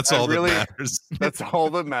 And that's I all really- that matters. That's all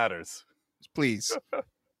that matters. Please.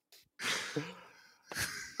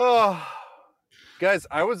 Oh, guys,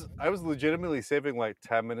 I was legitimately saving like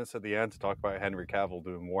 10 minutes at the end to talk about Henry Cavill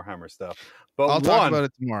doing Warhammer stuff. But I'll talk about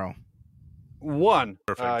it tomorrow.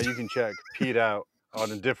 Perfect. You can check Pete out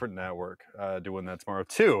on a different network doing that tomorrow.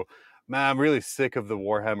 2, man, I'm really sick of the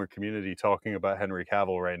Warhammer community talking about Henry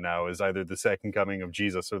Cavill right now as either the second coming of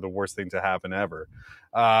Jesus or the worst thing to happen ever.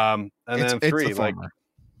 And then 3, like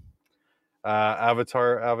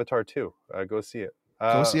Avatar 2. Go see it.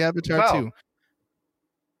 Go see Avatar Val, 2.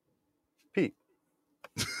 Pete.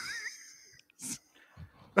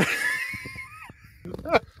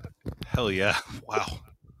 Hell yeah. Wow.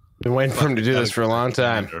 Been waiting for him to do this for a long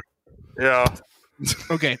time. Yeah.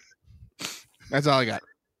 Okay. That's all I got.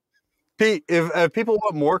 Pete, if people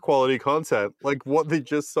want more quality content, like what they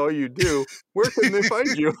just saw you do, where can they find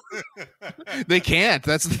you? They can't.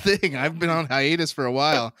 That's the thing. I've been on hiatus for a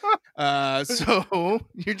while. So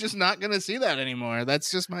you're just not going to see that anymore.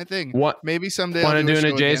 That's just my thing. What? Maybe someday Want I'll to do do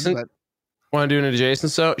a an show again, adjacent? but Want to do an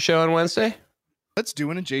adjacent show on Wednesday? let's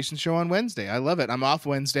do an adjacent show on Wednesday. I love it. I'm off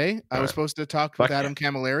Wednesday. I was supposed to talk Fuck with Adam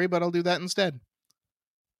Camilleri, but I'll do that instead.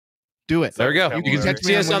 Do it. There we go. You You can catch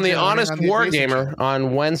see us on the Wednesday Honest on the War Adjacent Gamer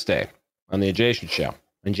on Wednesday on the Adjacent Show. Rob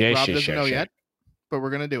Adjacent doesn't show. know yet, but we're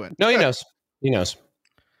going to do it. No, he knows. He knows.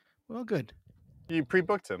 Well, good. You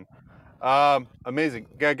pre-booked him. Amazing.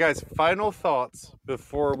 Guys, final thoughts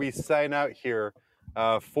before we sign out here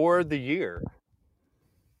for the year.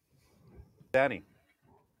 Danny.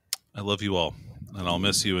 I love you all, and I'll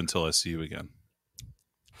miss you until I see you again.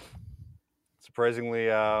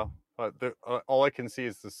 Surprisingly, all I can see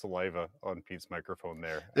is the saliva on Pete's microphone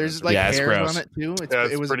there. There's like Yeah, it's hairs gross. on it too. It's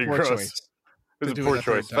it was pretty a poor gross. choice. It was to a do poor it a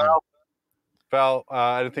third choice. time. Val,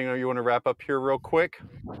 anything you want to wrap up here real quick?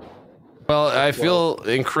 Well, I feel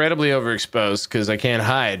incredibly overexposed because I can't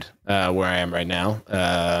hide where I am right now.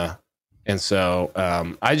 And so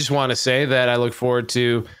I just want to say that I look forward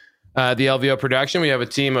to the LVO production. We have a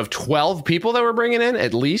team of 12 people that we're bringing in,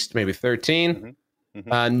 at least, maybe 13.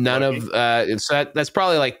 None of that's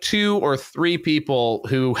probably like 2 or 3 people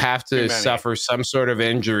who have to suffer some sort of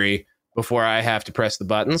injury before I have to press the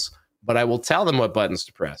buttons. But I will tell them what buttons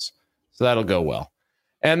to press, so that'll go well.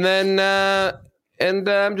 And then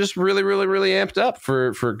I'm just really, really, really amped up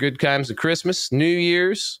for good times of Christmas, New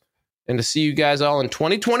Year's, and to see you guys all in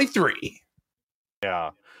 2023. Yeah.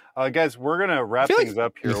 Guys, we're going to wrap I feel things like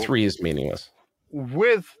up here 3 is meaningless.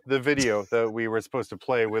 with the video that we were supposed to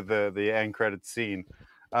play with the end credit scene.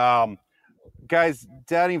 Guys,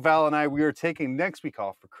 Danny, Val, and I, we are taking next week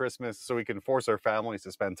off for Christmas so we can force our families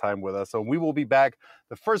to spend time with us. So we will be back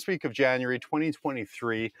the first week of January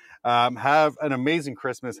 2023. Have an amazing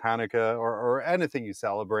Christmas, Hanukkah, or anything you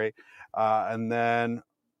celebrate. And then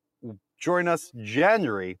join us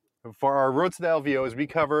January for our Road to the LVO as we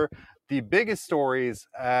cover the biggest stories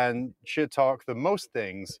and shit talk the most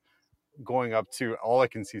things going up to, all I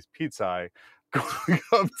can see is Pete's eye, going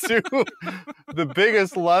up to the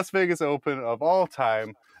biggest Las Vegas Open of all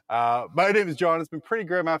time. My name is John. It's been pretty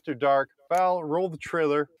grim after dark. Val, roll the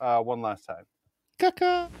trailer one last time.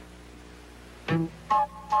 Caca.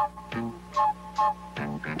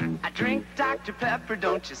 I drink Dr. Pepper,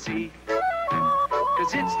 don't you see?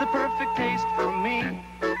 'Cause it's the perfect taste for me.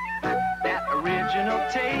 That original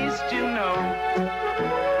taste, you know,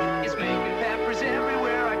 is making peppers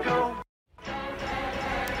everywhere I go.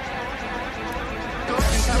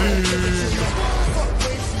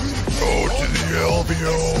 Go to the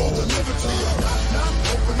LVO.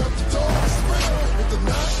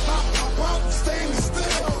 Staying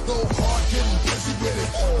still, go hard, getting busy with it.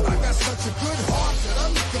 I got such a good